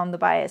grain on the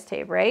bias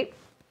tape, right?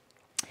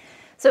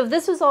 So if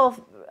this was all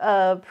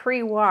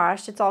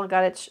pre-washed, it's all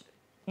got its,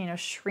 you know,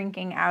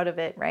 shrinking out of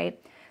it, right?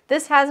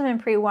 This hasn't been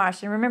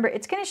pre-washed. And remember,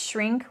 it's going to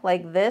shrink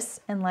like this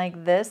and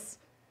like this,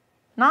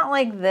 not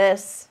like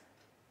this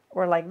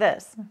or like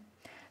this.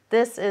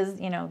 This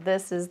is, you know,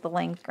 this is the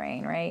length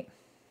grain, right?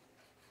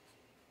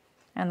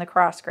 And the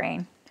cross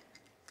grain.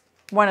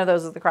 One of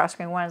those is the cross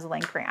grain, one is the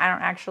length grain. I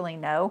don't actually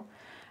know.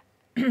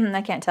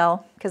 I can't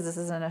tell because this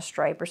isn't a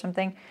stripe or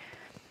something.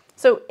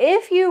 So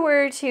if you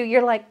were to,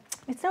 you're like,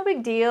 it's no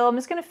big deal. I'm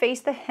just going to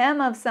face the hem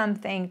of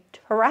something.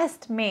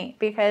 Trust me,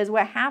 because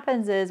what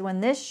happens is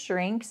when this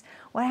shrinks,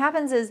 what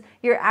happens is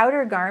your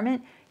outer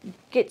garment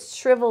gets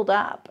shriveled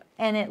up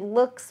and it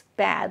looks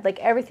bad. Like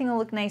everything will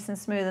look nice and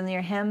smooth and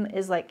your hem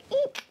is like,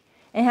 eek.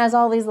 It has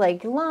all these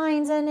like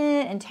lines in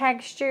it and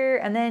texture.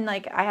 And then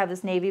like I have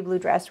this navy blue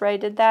dress where I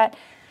did that.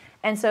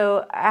 And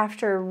so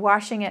after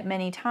washing it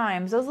many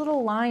times, those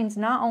little lines,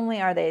 not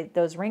only are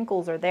those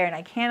wrinkles are there and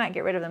I cannot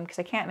get rid of them because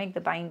I can't make the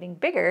binding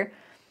bigger,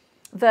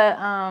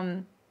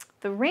 the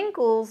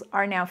wrinkles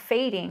are now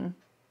fading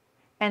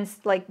and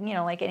like, you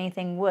know, like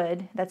anything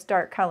would that's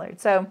dark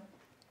colored. So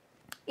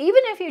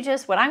even if you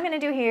just, what I'm going to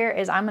do here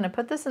is I'm going to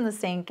put this in the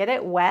sink, get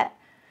it wet,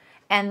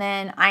 and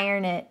then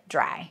iron it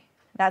dry.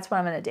 That's what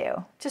I'm going to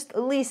do. Just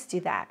at least do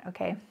that,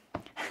 okay?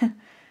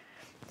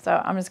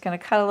 So I'm just going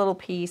to cut a little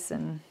piece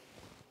and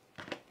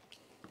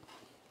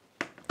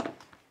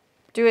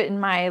do it in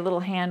my little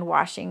hand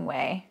washing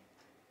way.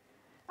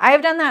 I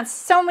have done that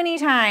so many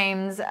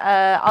times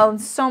on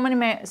so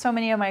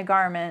many of my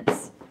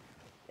garments.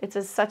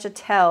 It's such a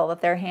tell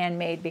that they're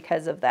handmade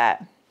because of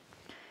that.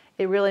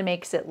 It really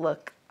makes it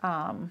look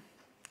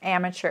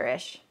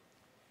amateurish.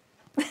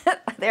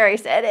 There, I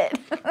said it.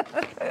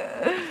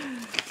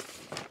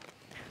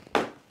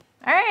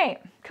 All right,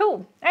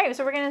 cool. All right,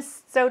 so we're gonna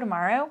sew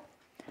tomorrow.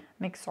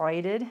 I'm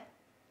excited.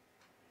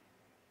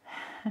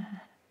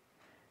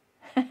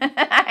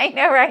 I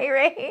know,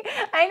 right?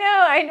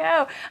 I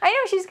know.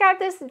 She's got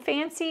this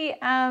fancy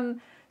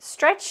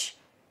stretch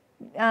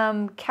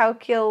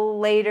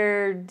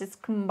calculator,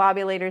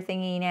 discombobulator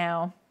thingy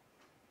now.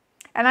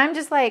 And I'm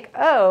just like,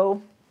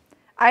 oh,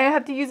 I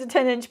have to use a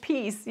 10-inch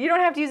piece. You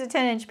don't have to use a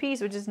 10-inch piece,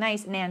 which is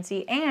nice,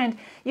 Nancy. And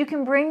you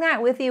can bring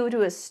that with you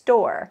to a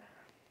store.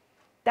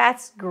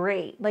 That's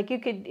great. Like you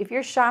could, if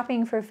you're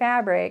shopping for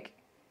fabric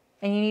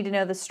and you need to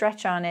know the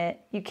stretch on it,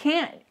 you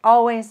can't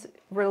always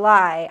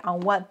rely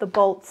on what the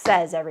bolt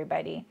says,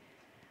 everybody.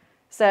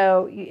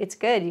 So it's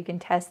good. You can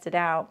test it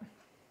out.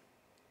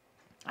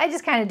 I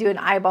just kind of do an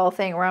eyeball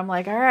thing where I'm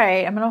like, all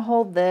right, I'm going to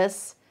hold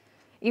this.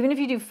 Even if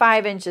you do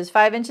 5 inches,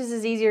 5 inches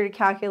is easier to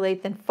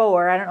calculate than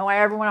 4. I don't know why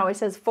everyone always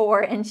says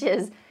 4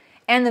 inches.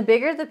 And the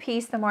bigger the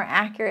piece, the more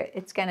accurate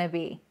it's going to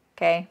be.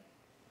 Okay.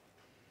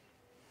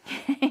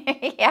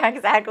 Yeah,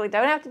 exactly.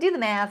 Don't have to do the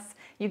maths.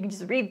 You can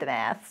just read the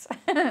maths.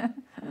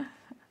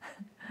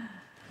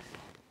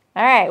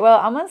 All right, well,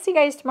 I'm going to see you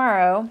guys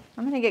tomorrow.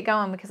 I'm going to get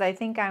going because I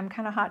think I'm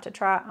kind of hot to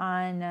trot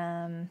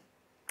on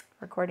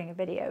recording a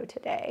video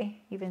today,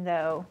 even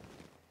though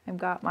I've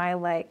got my,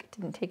 like,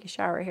 didn't take a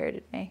shower here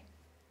today.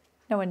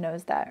 No one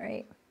knows that,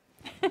 right?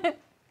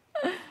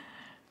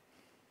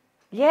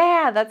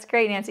 Yeah, that's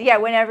great, Nancy. Yeah,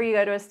 whenever you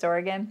go to a store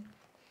again.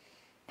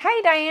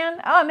 Hi,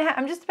 Diane. Oh,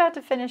 I'm just about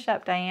to finish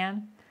up,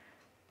 Diane.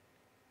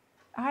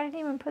 Oh, I didn't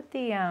even put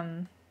the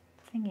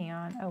thingy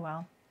on. Oh,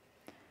 well.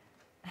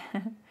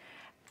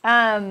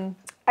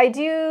 I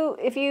do,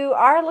 if you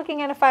are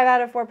looking at a 5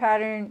 out of 4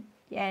 pattern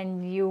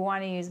and you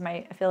want to use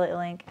my affiliate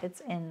link,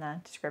 it's in the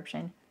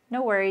description.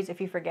 No worries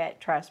if you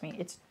forget, trust me,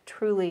 it's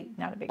truly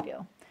not a big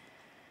deal.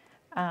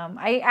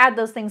 I add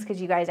those things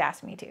because you guys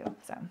asked me to,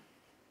 so.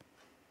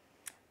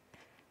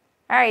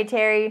 All right,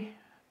 Terry,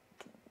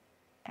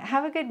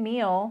 have a good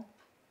meal.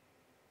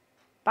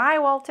 Bye,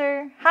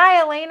 Walter. Hi,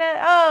 Elena.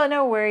 Oh,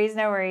 no worries,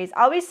 no worries.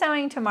 I'll be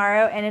sewing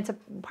tomorrow, and it's a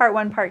part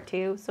 1, part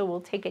 2, so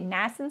we'll take it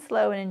nice and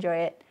slow and enjoy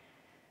it.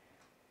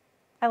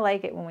 I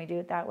like it when we do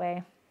it that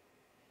way.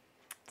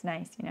 It's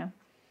nice, you know.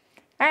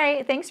 All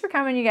right, thanks for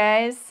coming, you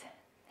guys.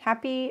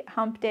 Happy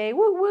hump day.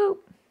 Woo, woo.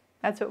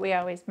 That's what we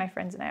always, my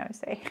friends and I always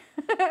say.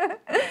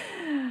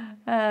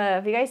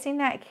 Have you guys seen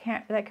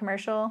that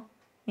commercial?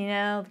 You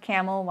know, the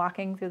camel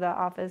walking through the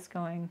office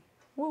going,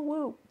 woo,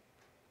 woo.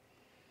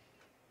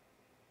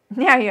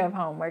 Now you have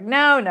homework.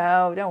 No,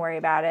 don't worry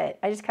about it.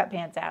 I just cut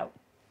pants out.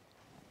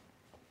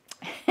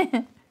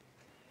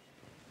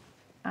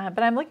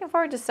 But I'm looking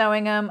forward to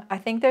sewing them. I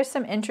think there's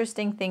some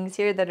interesting things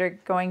here that are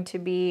going to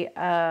be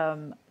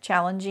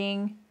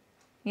challenging,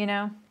 you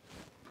know.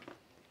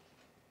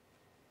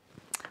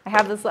 I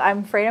have this, I'm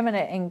afraid I'm going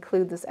to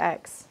include this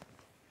X.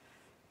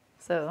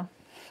 So,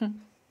 cool.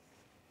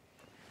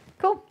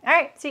 All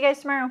right, see you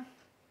guys tomorrow.